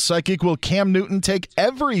right. Psychic, will Cam Newton take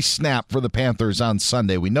every snap for the Panthers on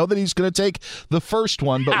Sunday? We know that he's going to take the first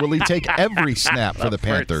one, but will he take every snap for the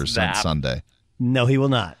Panthers on Sunday? No, he will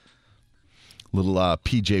not. Little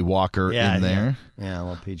P.J. Walker in there. Yeah,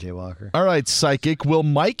 little P.J. Walker. All right, Psychic, will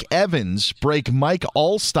Mike Evans break Mike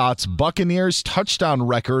Allstott's Buccaneers touchdown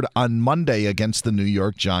record on Monday against the New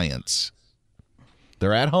York Giants?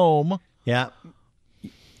 They're at home. Yeah.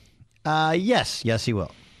 Yes, he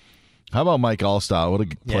will. How about Mike Allstott? What a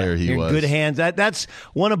player he you're was. In good hands. That's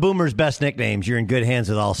one of Boomer's best nicknames. You're in good hands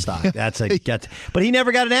with Allstott. But he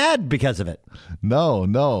never got an ad because of it.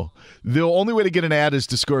 No. The only way to get an ad is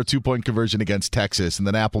to score a 2-point conversion against Texas, and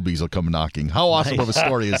then Applebee's will come knocking. How awesome of a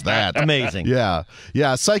story is that? Amazing. Yeah.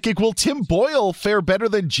 Psychic, will Tim Boyle fare better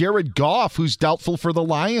than Jared Goff, who's doubtful for the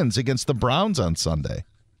Lions against the Browns on Sunday?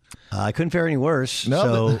 I couldn't fare any worse,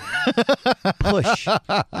 so push.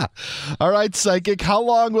 All right, Psychic, how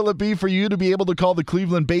long will it be for you to be able to call the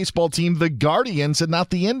Cleveland baseball team the Guardians and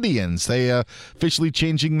not the Indians? They officially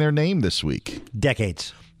changing their name this week.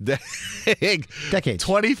 Decades.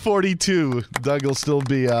 2042, Doug will still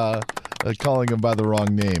be calling them by the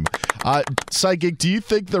wrong name. Psychic, do you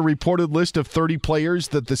think the reported list of 30 players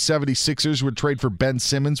that the 76ers would trade for Ben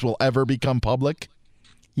Simmons will ever become public?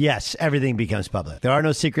 Yes, everything becomes public. There are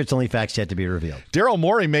no secrets, only facts yet to be revealed. Daryl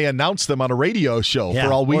Morey may announce them on a radio show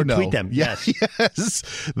for all we know. Or tweet them, yes.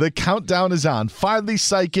 Yes, the countdown is on. Finally,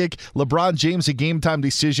 Psychic, LeBron James, a game-time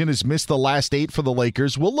decision, has missed the last 8 for the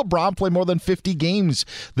Lakers. Will LeBron play more than 50 games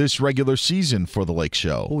this regular season for the Lake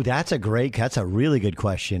Show? Oh, that's a really good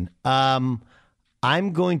question. I'm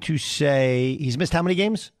going to say he's missed how many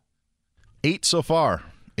games? 8 so far.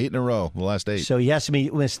 8 in a row, the last 8. So he has to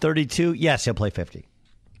miss 32. Yes, he'll play 50.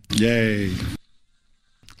 Yay.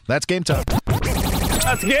 That's game time.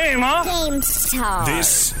 That's game, huh? Game time.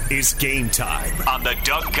 This is Game Time on the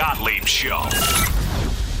Doug Gottlieb Show.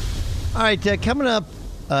 All right, coming up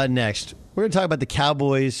next, we're going to talk about the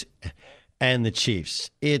Cowboys and the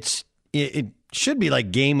Chiefs. It should be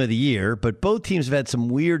like game of the year, but both teams have had some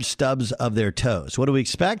weird stubs of their toes. What do we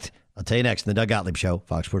expect? I'll tell you next in the Doug Gottlieb Show,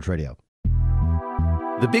 Fox Sports Radio.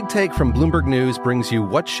 The Big Take from Bloomberg News brings you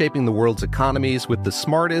what's shaping the world's economies with the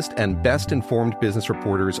smartest and best-informed business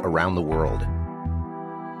reporters around the world.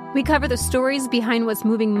 We cover the stories behind what's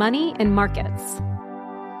moving money and markets,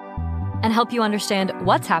 and help you understand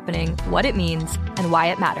what's happening, what it means, and why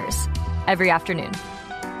it matters every afternoon.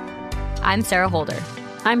 I'm Sarah Holder.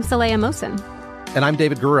 I'm Saleha Mohsen. And I'm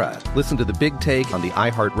David Gura. Listen to The Big Take on the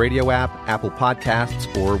iHeartRadio app, Apple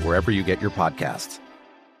Podcasts, or wherever you get your podcasts.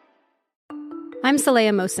 I'm Saleha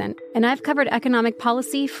Mohsen, and I've covered economic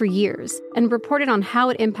policy for years and reported on how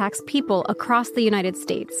it impacts people across the United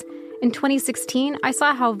States. In 2016, I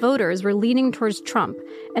saw how voters were leaning towards Trump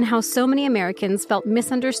and how so many Americans felt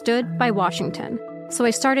misunderstood by Washington. So I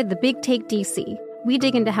started The Big Take DC. We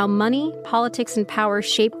dig into how money, politics, and power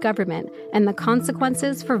shape government and the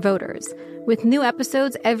consequences for voters. With new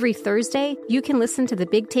episodes every Thursday, you can listen to The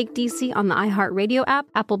Big Take DC on the iHeartRadio app,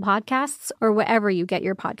 Apple Podcasts, or wherever you get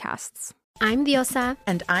your podcasts. I'm Diosa.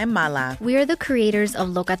 And I'm Mala. We're the creators of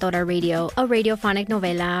Locatora Radio, a radiophonic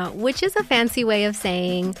novela, which is a fancy way of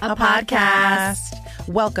saying a podcast.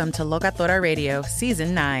 Welcome to Locatora Radio,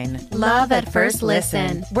 Season 9. Love at first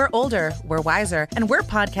listen. We're older, we're wiser, and we're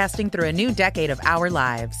podcasting through a new decade of our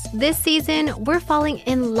lives. This season, we're falling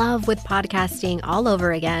in love with podcasting all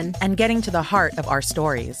over again. And getting to the heart of our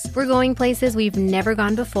stories. We're going places we've never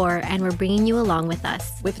gone before, and we're bringing you along with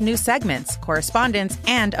us. With new segments, correspondence,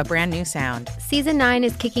 and a brand new sound. Season 9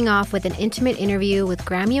 is kicking off with an intimate interview with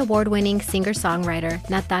Grammy Award-winning singer-songwriter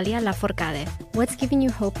Natalia Lafourcade. What's giving you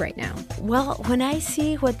hope right now? Well, when I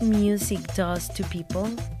see what music does to people,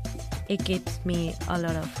 it gives me a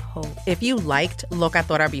lot of hope. If you liked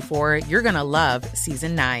Locatora before, you're going to love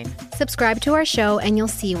Season 9. Subscribe to our show and you'll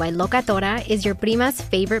see why Locatora is your prima's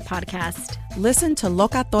favorite podcast. Listen to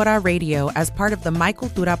Locatora Radio as part of the My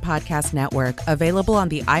Cultura Podcast Network, available on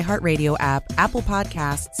the iHeartRadio app, Apple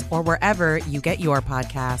Podcasts, or wherever you get your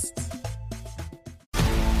podcasts.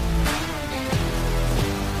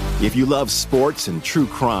 If you love sports and true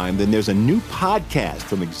crime, then there's a new podcast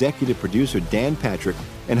from executive producer Dan Patrick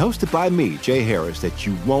and hosted by me, Jay Harris, that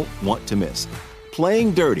you won't want to miss.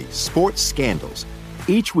 Playing Dirty: Sports Scandals.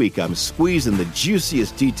 Each week, I'm squeezing the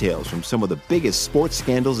juiciest details from some of the biggest sports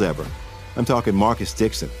scandals ever. I'm talking Marcus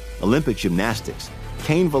Dixon, Olympic gymnastics,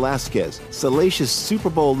 Cain Velasquez, salacious Super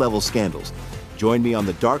Bowl-level scandals. Join me on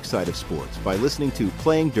the dark side of sports by listening to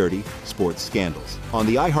Playing Dirty: Sports Scandals on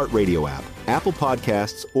the iHeartRadio app, Apple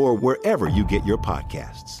Podcasts, or wherever you get your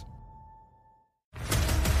podcasts.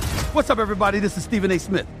 What's up, everybody? This is Stephen A.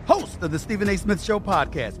 Smith, host of the Stephen A. Smith Show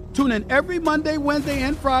podcast. Tune in every Monday, Wednesday,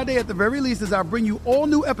 and Friday at the very least as I bring you all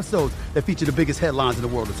new episodes that feature the biggest headlines in the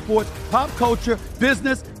world of sports, pop culture,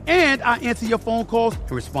 business, and I answer your phone calls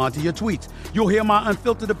and respond to your tweets. You'll hear my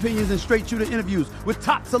unfiltered opinions and straight-shooter interviews with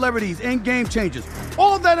top celebrities and game changers.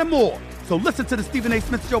 All that and more. So listen to the Stephen A.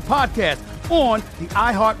 Smith Show podcast on the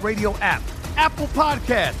iHeartRadio app, Apple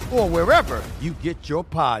Podcasts, or wherever you get your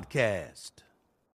podcast.